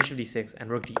 bishop d6, and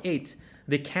rook d8,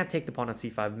 they can't take the pawn on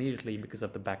c5 immediately because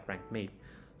of the back rank mate.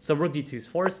 So rook d2 is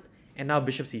forced, and now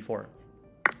bishop c4.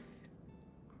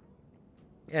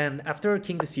 And after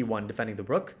king to c1, defending the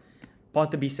rook, pawn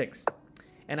to b6.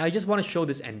 And I just want to show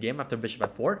this endgame after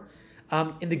bishop f4.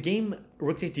 In the game,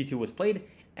 rook takes d2 was played,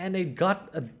 and it got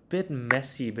a bit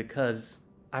messy because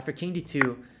after king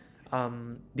d2,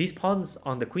 these pawns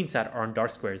on the queen side are on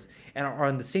dark squares and are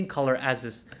on the same color as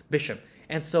this bishop.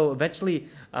 And so eventually,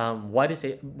 white is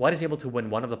able to win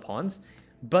one of the pawns,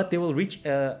 but they will reach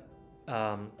a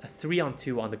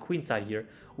 3-on-2 on the queen side here,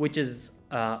 which is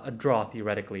a draw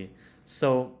theoretically.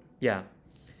 So yeah,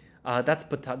 that's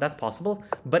possible.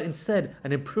 But instead,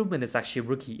 an improvement is actually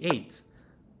rook e8.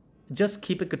 Just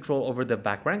keeping control over the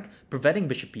back rank, preventing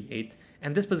bishop e8,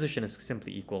 and this position is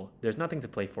simply equal. There's nothing to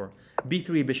play for.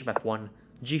 b3, bishop f1,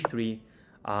 g3,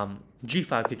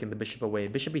 g5, kicking the bishop away,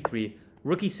 bishop e3,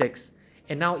 rook e6,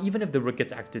 and now even if the rook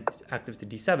gets active to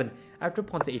d7, after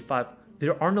pawn to a5,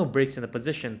 there are no breaks in the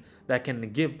position that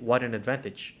can give white an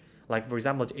advantage. Like for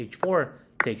example, h4,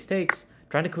 takes,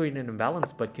 trying to create an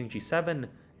imbalance, but king g7,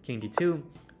 king d2,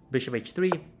 bishop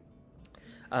h3.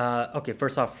 Okay,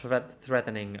 first off,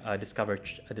 threatening a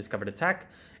discovered attack,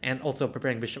 and also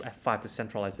preparing bishop f5 to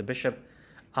centralize the bishop.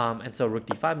 And so rook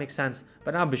d5 makes sense,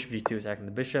 but now bishop g2 is attacking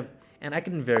the bishop, and I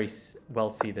can very well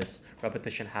see this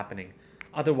repetition happening.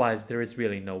 Otherwise, there is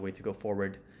really no way to go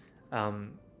forward.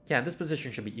 Yeah, this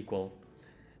position should be equal.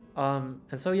 And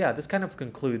so yeah, this kind of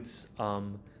concludes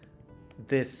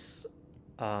the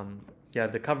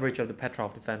coverage of the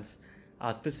Petrov defense.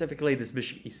 Specifically this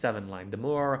bishop e7 line, the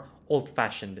more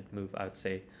old-fashioned move, I would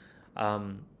say.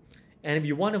 And if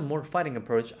you want a more fighting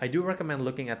approach, I do recommend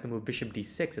looking at the move bishop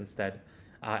d6 instead,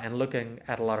 and looking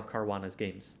at a lot of Caruana's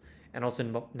games. And also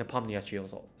Nepomniachtchi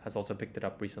has also picked it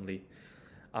up recently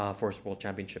for his World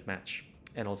Championship match,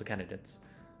 and also candidates.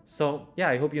 So yeah,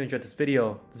 I hope you enjoyed this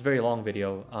video, this very long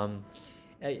video.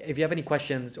 If you have any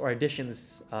questions or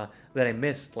additions that I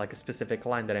missed, like a specific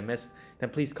line that I missed, then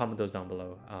please comment those down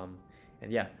below.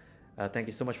 And yeah, thank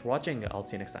you so much for watching. I'll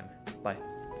see you next time.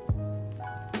 Bye.